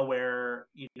out of nowhere,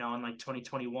 in like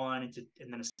 2021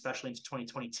 and then especially into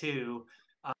 2022,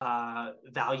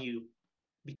 value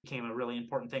became a really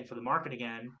important thing for the market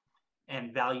again.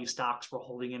 And value stocks were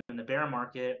holding in the bear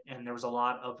market. And there was a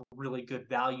lot of really good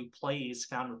value plays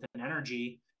found within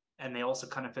energy. And they also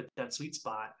kind of fit that sweet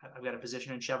spot. I've got a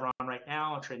position in Chevron right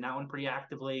now. I'm trading that one pretty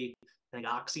actively. I think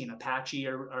Oxy and Apache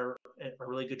are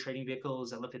really good trading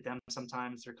vehicles. I look at them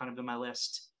sometimes. They're kind of in my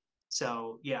list.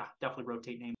 So yeah, definitely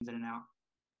rotate names in and out.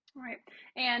 All right.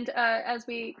 And as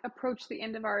we approach the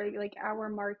end of our hour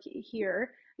mark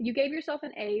here, you gave yourself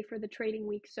an A for the trading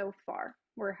week so far.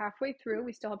 We're halfway through.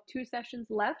 We still have 2 sessions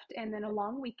left and then a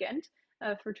long weekend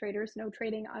for traders. No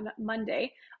trading on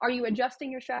Monday. Are you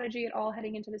adjusting your strategy at all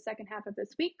heading into the second half of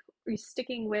this week? Are you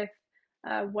sticking with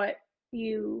what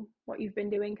you've been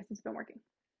doing because it's been working?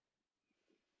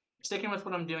 Sticking with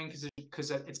what I'm doing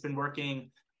because it's been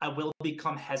working. I will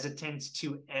become hesitant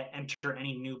to enter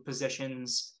any new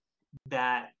positions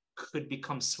that could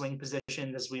become swing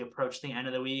positions as we approach the end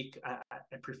of the week. I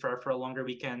prefer for a longer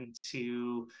weekend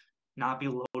to not be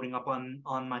loading up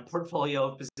on my portfolio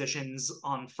of positions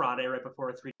on Friday right before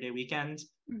a 3-day weekend.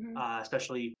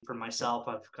 Especially for myself,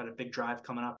 I've got a big drive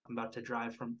coming up. I'm about to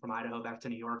drive from Idaho back to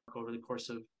New York over the course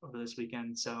of this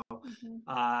weekend. So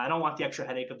I don't want the extra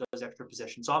headache of those extra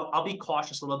positions. So I'll be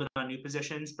cautious a little bit on new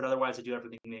positions, but otherwise I do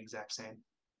everything the exact same.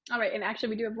 All right. And actually,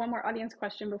 we do have one more audience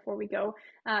question before we go.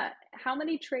 How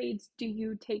many trades do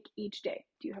you take each day?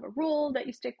 Do you have a rule that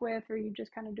you stick with, or you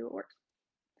just kind of do what works?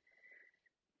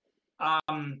 I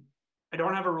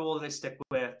don't have a rule that I stick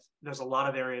with. There's a lot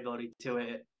of variability to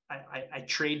it. I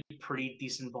trade pretty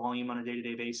decent volume on a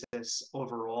day-to-day basis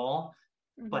overall,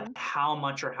 but how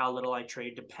much or how little I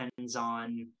trade depends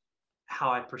on how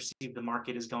I perceive the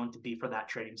market is going to be for that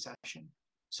trading session.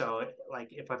 So like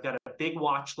if I've got a big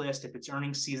watch list, if it's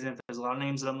earnings season, if there's a lot of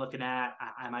names that I'm looking at,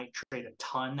 I might trade a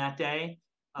ton that day.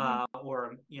 Mm-hmm.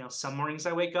 Or some mornings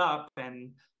I wake up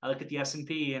and I look at the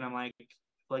S&P and I'm like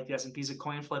the S&P's a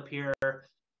coin flip here.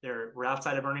 We're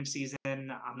outside of earnings season.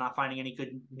 I'm not finding any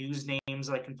good news names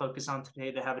that I can focus on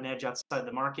today that have an edge outside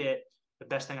the market. The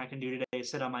best thing I can do today is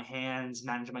sit on my hands,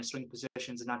 manage my swing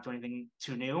positions, and not do anything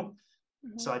too new.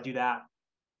 Mm-hmm. So I do that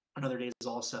on other days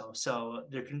also. So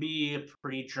there can be a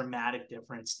pretty dramatic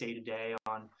difference day to day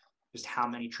on just how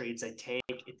many trades I take.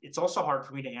 It's also hard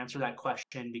for me to answer that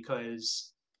question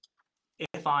because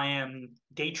if I am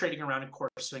day trading around a core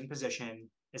swing position,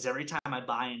 is every time I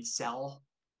buy and sell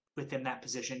within that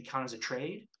position count as a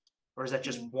trade? Or is that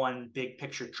just Mm-hmm. one big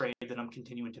picture trade that I'm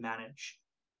continuing to manage?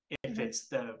 If Mm-hmm. it's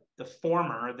the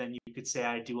former, then you could say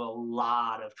I do a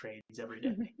lot of trades every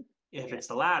day. If Yeah. it's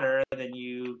the latter, then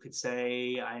you could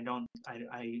say I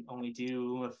only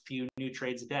do a few new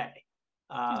trades a day.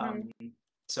 Mm-hmm.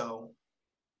 So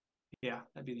yeah,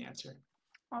 that'd be the answer.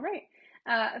 All right.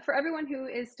 For everyone who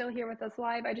is still here with us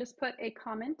live, I just put a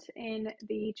comment in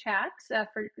the chat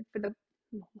for the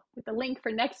with the link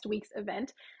for next week's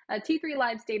event. T3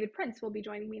 Live's David Prince will be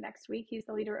joining me next week. He's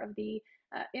the leader of the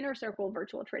Inner Circle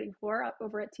virtual trading floor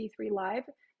over at T3 Live.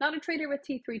 Not a trader with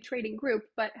T3 Trading Group,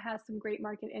 but has some great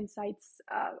market insights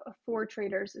for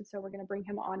traders. And so we're going to bring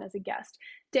him on as a guest.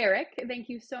 Derrick, thank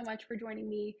you so much for joining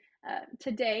me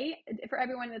today. For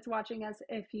everyone that's watching us,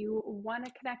 if you want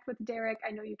to connect with Derrick,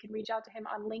 I know you can reach out to him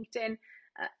on LinkedIn.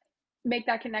 Make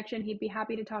that connection. He'd be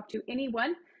happy to talk to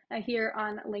anyone here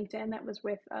on LinkedIn that was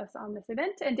with us on this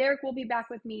event. And Derrick will be back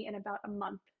with me in about a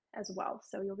month as well.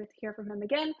 So you'll get to hear from him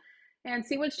again and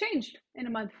see what's changed in a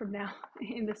month from now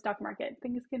in the stock market.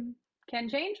 Things can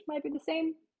change, might be the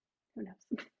same. Who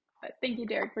knows? But thank you,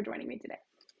 Derrick, for joining me today.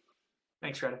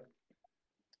 Thanks, Greta.